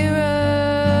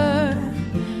mirror?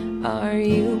 Are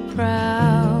you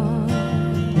proud?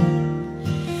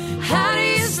 How do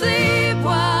you sleep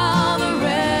while the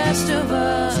rest of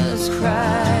us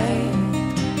cry?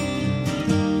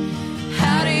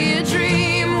 How do you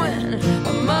dream when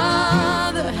a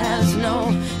mother has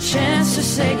no chance to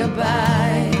say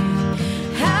goodbye?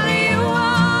 How do you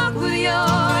walk with your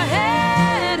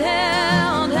head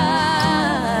held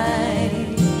high?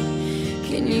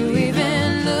 Can you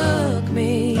even look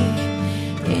me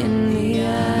in the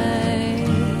eye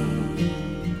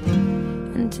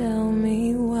and tell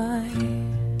me why?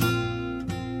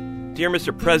 Dear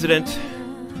Mr. President,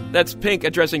 that's Pink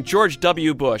addressing George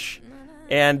W. Bush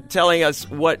and telling us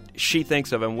what she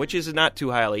thinks of him, which is not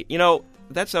too highly.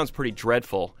 That sounds pretty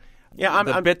dreadful. Yeah,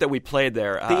 the bit that we played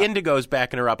there. The Indigos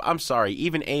backing her up. I'm sorry.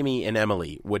 Even Amy and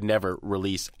Emily would never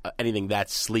release anything that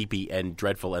sleepy and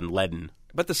dreadful and leaden.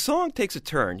 But the song takes a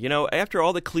turn. After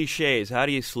all the cliches, how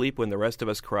do you sleep when the rest of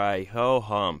us cry? Ho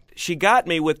hum. She got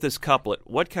me with this couplet.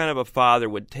 What kind of a father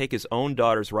would take his own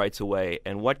daughter's rights away,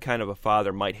 and what kind of a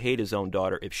father might hate his own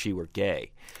daughter if she were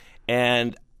gay?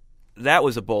 And that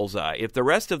was a bullseye. If the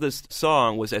rest of this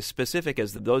song was as specific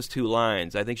as those 2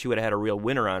 lines, I think she would have had a real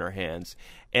winner on her hands.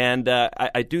 And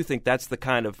I do think that's the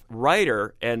kind of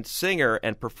writer and singer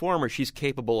and performer she's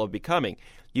capable of becoming.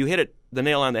 You hit the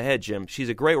nail on the head, Jim. She's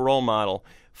a great role model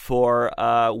for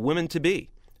women to be.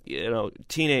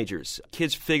 Teenagers,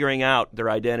 kids figuring out their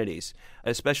identities,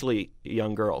 especially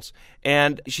young girls.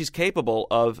 And she's capable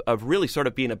of really sort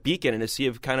of being a beacon in a sea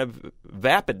of kind of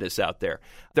vapidness out there.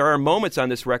 There are moments on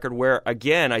this record where,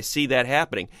 again, I see that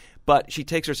happening. But she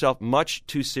takes herself much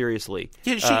too seriously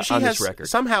she on has this record.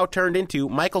 Somehow turned into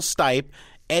Michael Stipe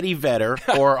Eddie Vedder,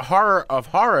 or Horror of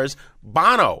Horrors,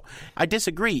 Bono. I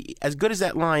disagree. As good as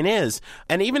that line is,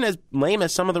 and even as lame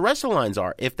as some of the rest of the lines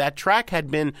are, if that track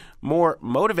had been more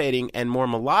motivating and more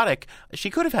melodic, she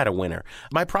could have had a winner.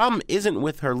 My problem isn't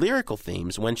with her lyrical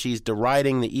themes when she's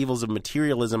deriding the evils of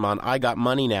materialism on I Got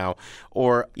Money Now,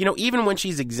 or, even when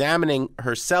she's examining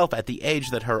herself at the age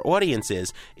that her audience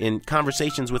is in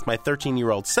Conversations with My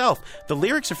 13-Year-Old Self. The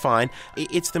lyrics are fine.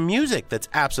 It's the music that's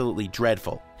absolutely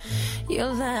dreadful. You're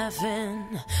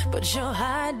laughing, but you're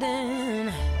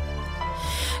hiding.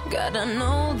 Gotta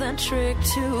know that trick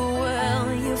too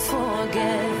well. You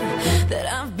forget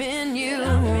that I've been you,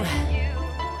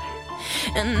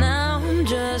 and now I'm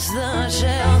just the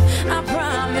shell. I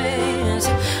promise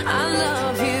I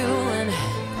love you, and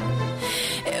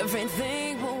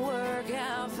everything will work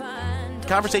out fine.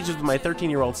 Conversations with My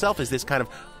 13-Year-Old Self is this kind of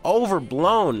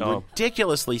overblown,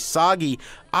 ridiculously soggy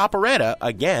operetta.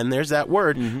 Again, there's that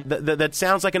word that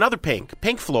sounds like another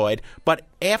Pink Floyd, but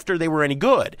after they were any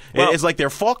good. Well, it's like their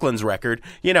Falklands record,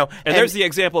 And there's the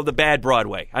example of the bad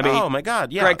Broadway. I mean, oh my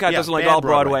God, yeah. Greg Kot doesn't like bad all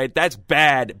Broadway. That's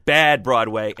bad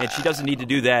Broadway, and she doesn't need to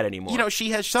do that anymore.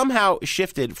 She has somehow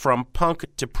shifted from punk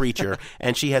to preacher,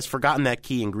 and she has forgotten that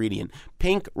key ingredient.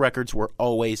 Pink records were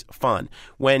always fun.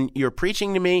 When you're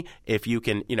preaching to me, if you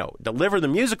can, deliver the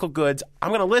musical goods, I'm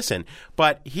going to listen.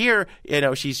 But here,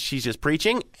 she's just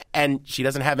preaching, and she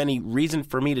doesn't have any reason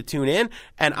for me to tune in,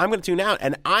 and I'm going to tune out.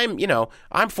 And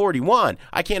I'm 41.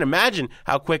 I can't imagine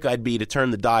how quick I'd be to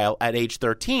turn the dial at age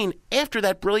 13 after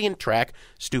that brilliant track,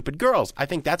 Stupid Girls. I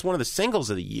think that's one of the singles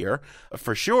of the year,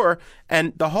 for sure.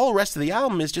 And the whole rest of the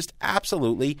album is just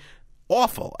absolutely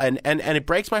awful, and it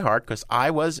breaks my heart because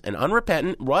I was and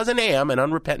am an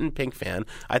unrepentant Pink fan.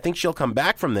 I think she'll come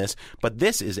back from this, but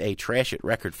this is a trash it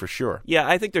record for sure. Yeah,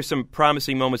 I think there's some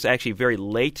promising moments actually very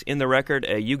late in the record.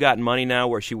 You Got Money Now,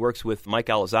 where she works with Mike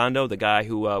Elizondo, the guy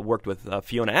who worked with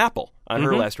Fiona Apple on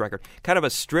her last record. Kind of a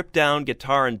stripped-down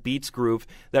guitar and beats groove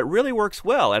that really works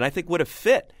well, and I think would have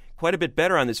fit quite a bit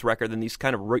better on this record than these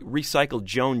kind of recycled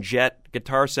Joan Jett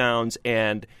guitar sounds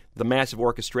and the massive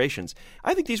orchestrations.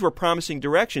 I think these were promising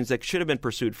directions that should have been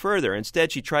pursued further.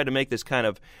 Instead, she tried to make this kind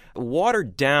of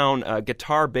watered-down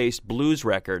guitar-based blues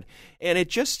record, and it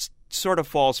just sort of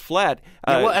falls flat,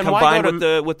 combined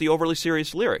with the overly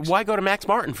serious lyrics. Why go to Max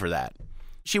Martin for that?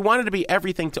 She wanted to be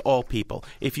everything to all people.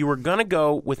 If you were going to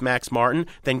go with Max Martin,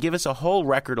 then give us a whole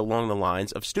record along the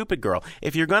lines of Stupid Girl.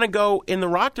 If you're going to go in the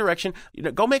rock direction,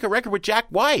 go make a record with Jack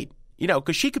White.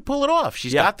 Because she could pull it off.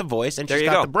 She's got the voice and she's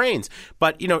got the brains.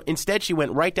 But, instead she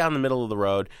went right down the middle of the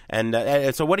road. And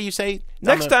so what do you say?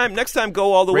 Next time,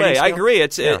 go all the way. I agree.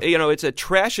 It's it's a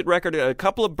trash it record, a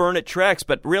couple of burn it tracks,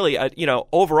 but really,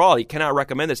 overall, you cannot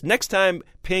recommend this. Next time,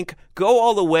 Pink, go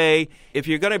all the way. If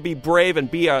you're going to be brave and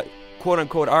be a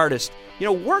quote-unquote artist,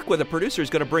 work with a producer who's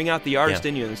going to bring out the artist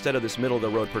in you instead of this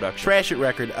middle-of-the-road production. Trash it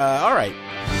record. All right.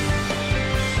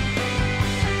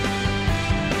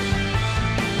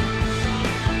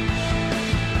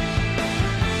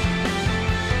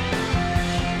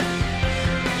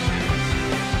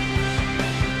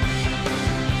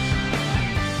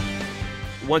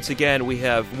 Once again, we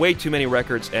have way too many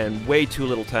records and way too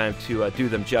little time to do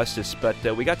them justice, but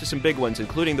we got to some big ones,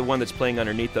 including the one that's playing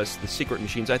underneath us, The Secret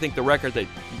Machines. I think the record that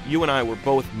you and I were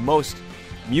both most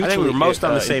mutually on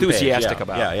the same enthusiastic page.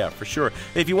 about. Yeah, for sure.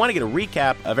 If you want to get a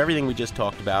recap of everything we just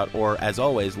talked about, or, as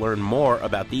always, learn more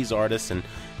about these artists and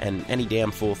any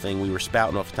damn fool thing we were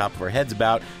spouting off the top of our heads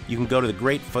about, you can go to the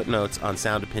great footnotes on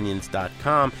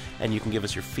soundopinions.com, and you can give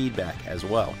us your feedback as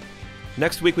well.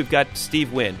 Next week, we've got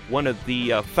Steve Wynn, one of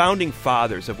the founding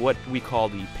fathers of what we call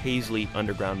the Paisley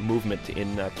Underground movement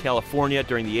in California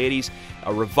during the 80s,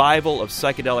 a revival of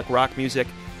psychedelic rock music.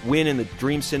 Wynn and the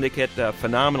Dream Syndicate,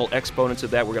 phenomenal exponents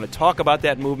of that. We're going to talk about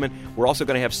that movement. We're also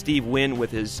going to have Steve Wynn with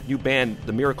his new band,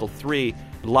 The Miracle 3,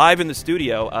 live in the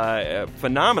studio. A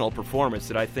phenomenal performance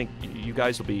that I think you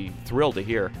guys will be thrilled to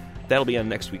hear. That'll be on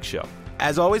next week's show.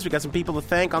 As always, we've got some people to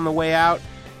thank on the way out.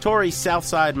 Tori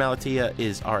Southside Malatia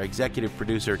is our executive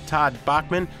producer. Todd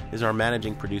Bachman is our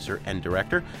managing producer and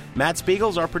director. Matt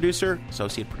Spiegel's our producer.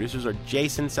 Associate producers are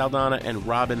Jason Saldana and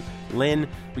Robin Lynn.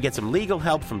 We get some legal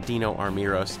help from Dino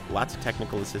Armiros. Lots of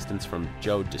technical assistance from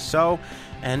Joe Dussault.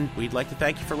 And we'd like to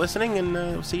thank you for listening, and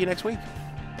we'll see you next week.